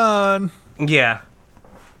all done. yeah.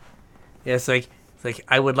 Yeah, it's like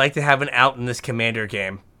I would like to have an out in this commander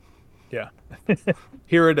game. Yeah.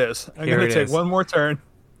 Here it is. I'm Here going it to take is. one more turn.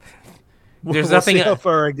 There's We'll nothing. see how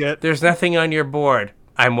far I get. There's nothing on your board.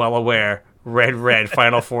 I'm well aware. Red,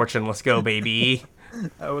 Final Fortune. Let's go, baby.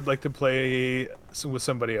 I would like to play with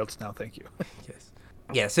somebody else now. Thank you. Yes.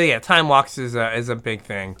 Yeah. So yeah, time walks is a big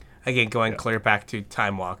thing. Again, going clear back to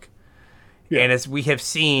time walk, Yeah. and as we have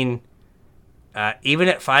seen, even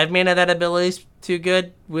at 5 mana, that ability's too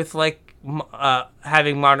good with like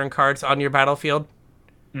having modern cards on your battlefield.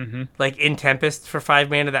 Mm-hmm. Like in Tempest for 5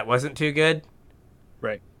 mana, that wasn't too good.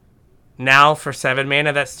 Right. Now for 7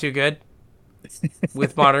 mana, that's too good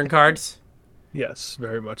with modern cards. Yes,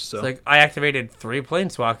 very much so. It's like I activated 3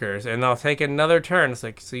 planeswalkers and I'll take another turn. It's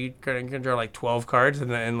like so you can draw like 12 cards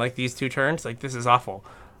in like these 2 turns. Like this is awful.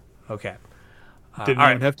 Okay. Didn't all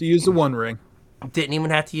even right. have to use the one ring. Didn't even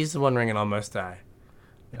have to use the One Ring and almost die.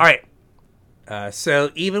 All right. So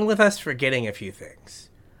even with us forgetting a few things,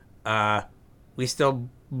 we still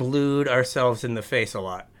blued ourselves in the face a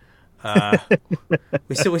lot.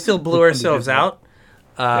 We still blew ourselves out.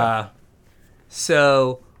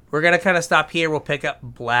 So we're gonna kind of stop here. We'll pick up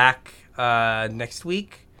black next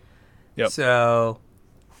week. Yep. So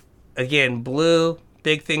again, blue,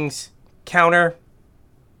 big things, counter,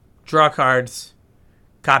 draw cards,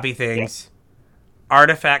 copy things,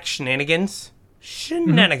 artifact shenanigans,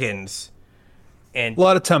 and A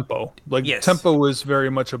lot of tempo. Like Yes. tempo is very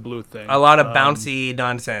much a blue thing. a lot of bouncy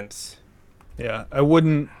nonsense. Yeah, I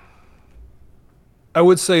would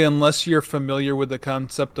say unless you're familiar with the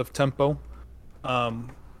concept of tempo,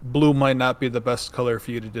 blue might not be the best color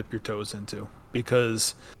for you to dip your toes into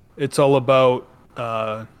because it's all about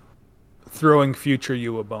throwing future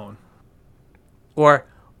you a bone. Or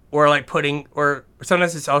like putting, or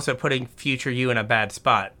sometimes it's also putting future you in a bad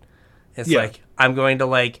spot. It's Yeah. like I'm going to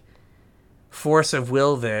like force of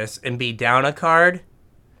will this and be down a card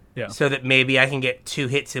Yeah. so that maybe I can get 2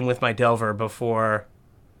 hits in with my Delver before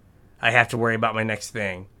I have to worry about my next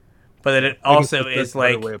thing. But then it I guess also that's is a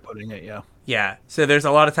better like, way of putting it. Yeah. yeah. So there's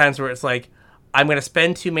a lot of times where it's like, I'm going to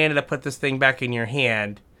spend 2 mana to put this thing back in your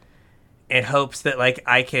hand in hopes that like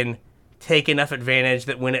I can take enough advantage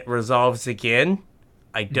that when it resolves again,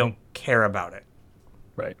 I don't care about it.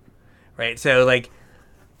 Right. Right? So like,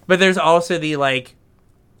 but there's also the like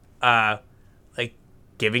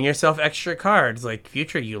giving yourself extra cards. Like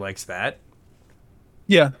Future You likes that.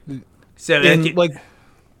 Yeah. So And like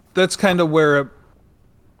that's kind of where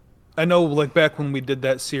I know like back when we did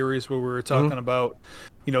that series where we were talking about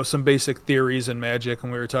some basic theories in Magic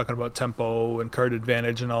and we were talking about tempo and card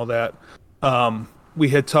advantage and all that, we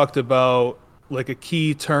had talked about like a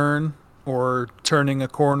key turn or turning a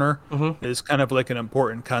corner is kind of like an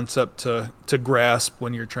important concept to grasp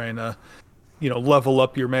when you're trying to level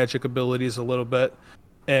up your Magic abilities a little bit.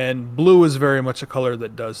 And blue is very much a color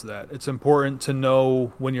that does that. It's important to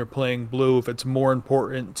know when you're playing blue if it's more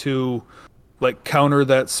important to like counter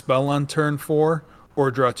that spell on turn 4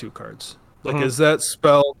 or draw 2 cards. Like is that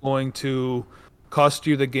spell going to cost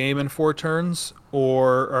you the game in 4 turns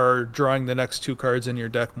or are drawing the next 2 cards in your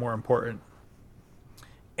deck more important?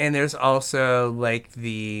 and there's also like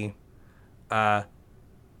the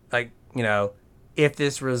like, you know, if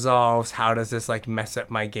this resolves, how does this like mess up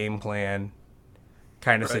my game plan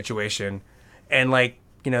kind of Right. situation. And like,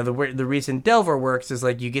 you know, the reason Delver works is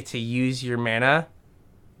like you get to use your mana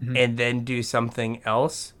Hmm. and then do something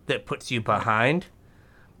else that puts you behind,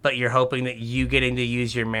 but you're hoping that you getting to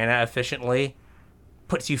use your mana efficiently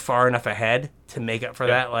puts you far enough ahead to make up for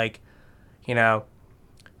Yeah. that. Like, you know,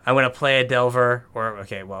 I'm going to play a Delver, or,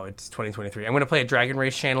 okay, well, it's 2023. I'm going to play a Dragon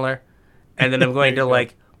Race Channeler, and then I'm There going you to, go.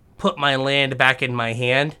 like, put my land back in my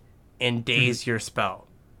hand and Hmm. daze your spell.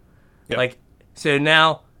 Yep. Like, so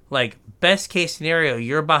now, like, best case scenario,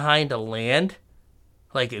 you're behind a land,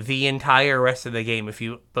 like, the entire rest of the game if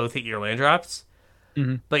you both hit your land drops,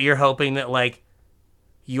 Hmm. but you're hoping that, like,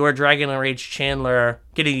 your Dragon Rage Chandler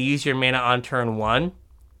getting to use your mana on turn one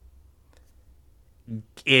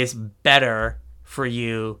is better for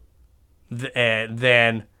you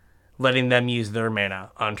than letting them use their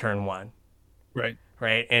mana on turn one, Right.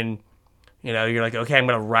 right? And you know, you're like, okay, I'm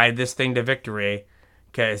gonna ride this thing to victory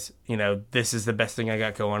because you know this is the best thing I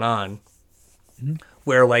got going on. Hmm.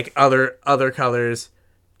 Where like other colors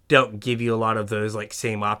don't give you a lot of those like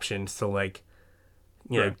same options to like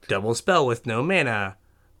you know Correct. double spell with no mana,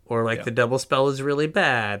 or like Yeah. the double spell is really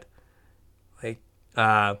bad. Like,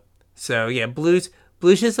 so yeah, blue's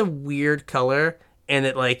just a weird color, and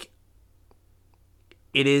it like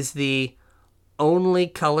it is the only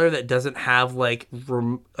color that doesn't have like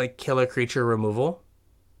like killer creature removal.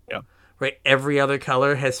 Yeah. Right, every other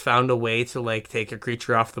color has found a way to like take a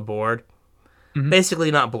creature off the board. Hmm. Basically,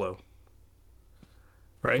 not blue.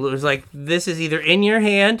 Right. Blue is like this is either in your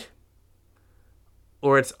hand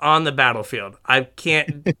or it's on the battlefield. I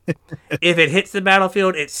can't. If it hits the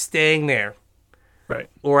battlefield, it's staying there. Right.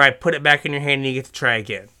 Or I put it back in your hand and you get to try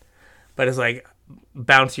again. But it's like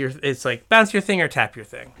bounce your. It's like bounce your thing or tap your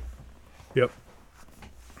thing. Yep.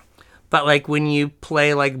 But like when you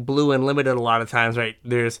play like blue and limited, a lot of times, right?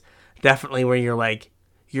 There's definitely where you're like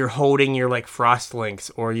you're holding your like frost links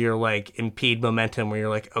or you're like impede momentum where you're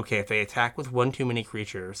like, okay, if they attack with one too many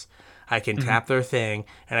creatures, I can Hmm. tap their thing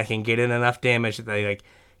and I can get in enough damage that they like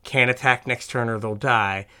can't attack next turn or they'll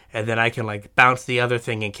die, and then I can like bounce the other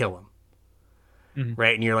thing and kill them. Hmm.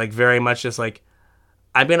 Right? And you're like very much just like,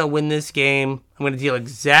 I'm gonna win this game. I'm gonna deal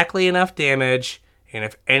exactly enough damage, and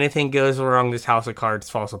if anything goes wrong, this house of cards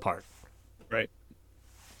falls apart. Right.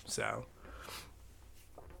 So,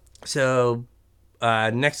 so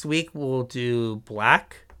next week we'll do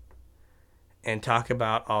black and talk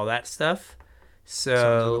about all that stuff. Sounds like a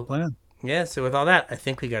So plan. yeah, so with all that, I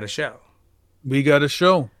think we got a show. We got a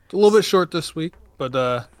show. It's a little bit short this week, but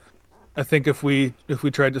I think if we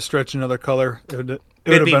tried to stretch another color, it would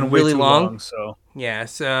It'd have be been way really too long. long. So Yeah,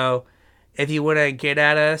 so if you want to get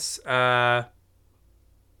at us,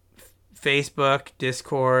 Facebook,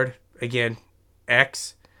 Discord, again,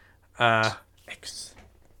 X, X,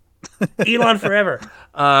 Elon forever.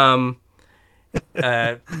 Um,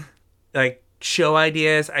 uh, like show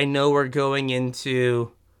ideas. I know we're going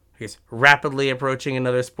into, I guess, rapidly approaching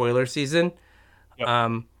another spoiler season.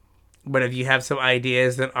 Yep. But if you have some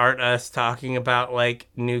ideas that aren't us talking about like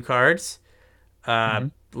new cards, Mhm.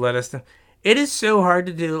 let us know. It is so hard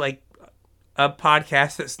to do like a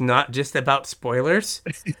podcast that's not just about spoilers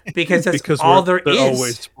because that's because all there they're is.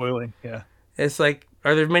 always spoiling. Yeah. It's like,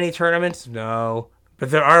 are there many tournaments? No, but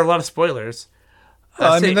there are a lot of spoilers.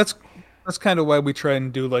 Well, I So, mean that's kind of why we try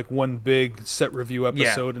and do like one big set review yeah.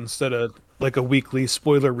 episode instead of like a weekly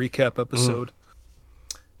spoiler recap episode.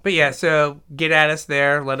 But yeah, so get at us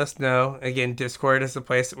there. Let us know. Again, Discord is the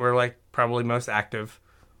place that we're like probably most active.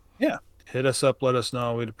 Yeah. Hit us up, let us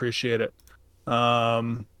know. We'd appreciate it.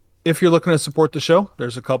 If you're looking to support the show,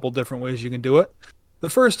 there's a couple different ways you can do it. The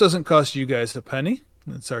first doesn't cost you guys a penny.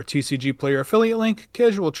 It's our TCG player affiliate link,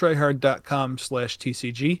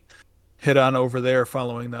 casualtryhard.com/TCG. Hit on over there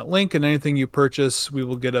following that link, and anything you purchase, we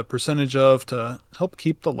will get a percentage of to help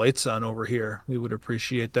keep the lights on over here. We would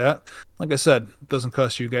appreciate that. Like I said, it doesn't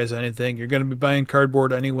cost you guys anything. You're going to be buying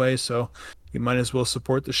cardboard anyway, so you might as well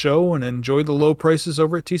support the show and enjoy the low prices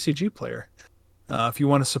over at TCG Player. If you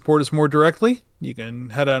want to support us more directly, you can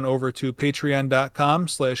head on over to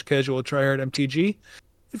patreon.com/casualtryhardmtg.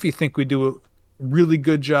 If you think we do a really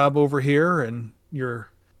good job over here and you're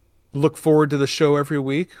look forward to the show every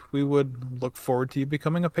week, we would look forward to you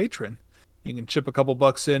becoming a patron. You can chip a couple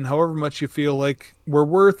bucks in, however much you feel like we're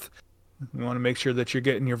worth. We want to make sure that you're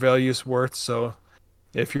getting your values worth. So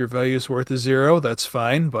if your value's worth is 0, that's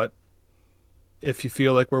fine. But if you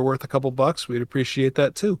feel like we're worth a couple bucks, we'd appreciate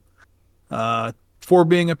that too. For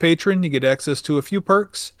being a patron, you get access to a few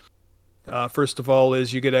perks. First of all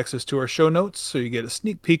is you get access to our show notes, so you get a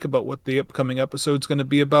sneak peek about what the upcoming episode's going to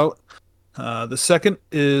be about. The second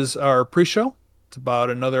is our pre-show. It's about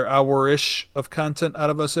another hour-ish of content out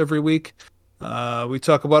of us every week. We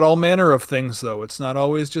talk about all manner of things, though. It's not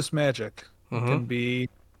always just magic. It can be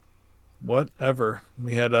whatever.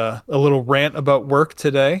 We had a little rant about work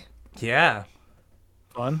today. Yeah.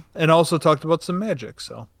 Fun. And also talked about some magic,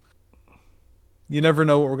 so you never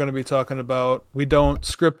know what we're going to be talking about. We don't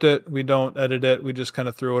script it. We don't edit it. We just kind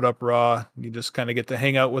of throw it up raw. You just kind of get to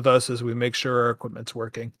hang out with us as we make sure our equipment's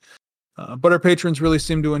working. But our patrons really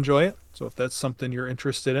seem to enjoy it. So if that's something you're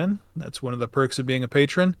interested in, that's one of the perks of being a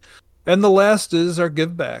patron. And the last is our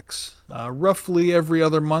givebacks. Roughly every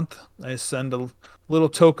other month, I send a little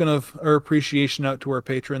token of our appreciation out to our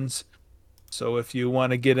patrons. So if you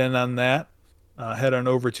want to get in on that, head on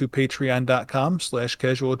over to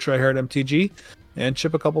patreon.com/casualtryhardmtg and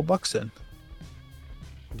chip a couple bucks in.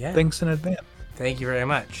 Yeah. Thanks in advance. Thank you very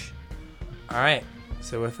much. All right.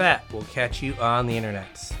 So with that, we'll catch you on the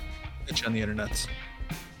internets. Catch you on the internets.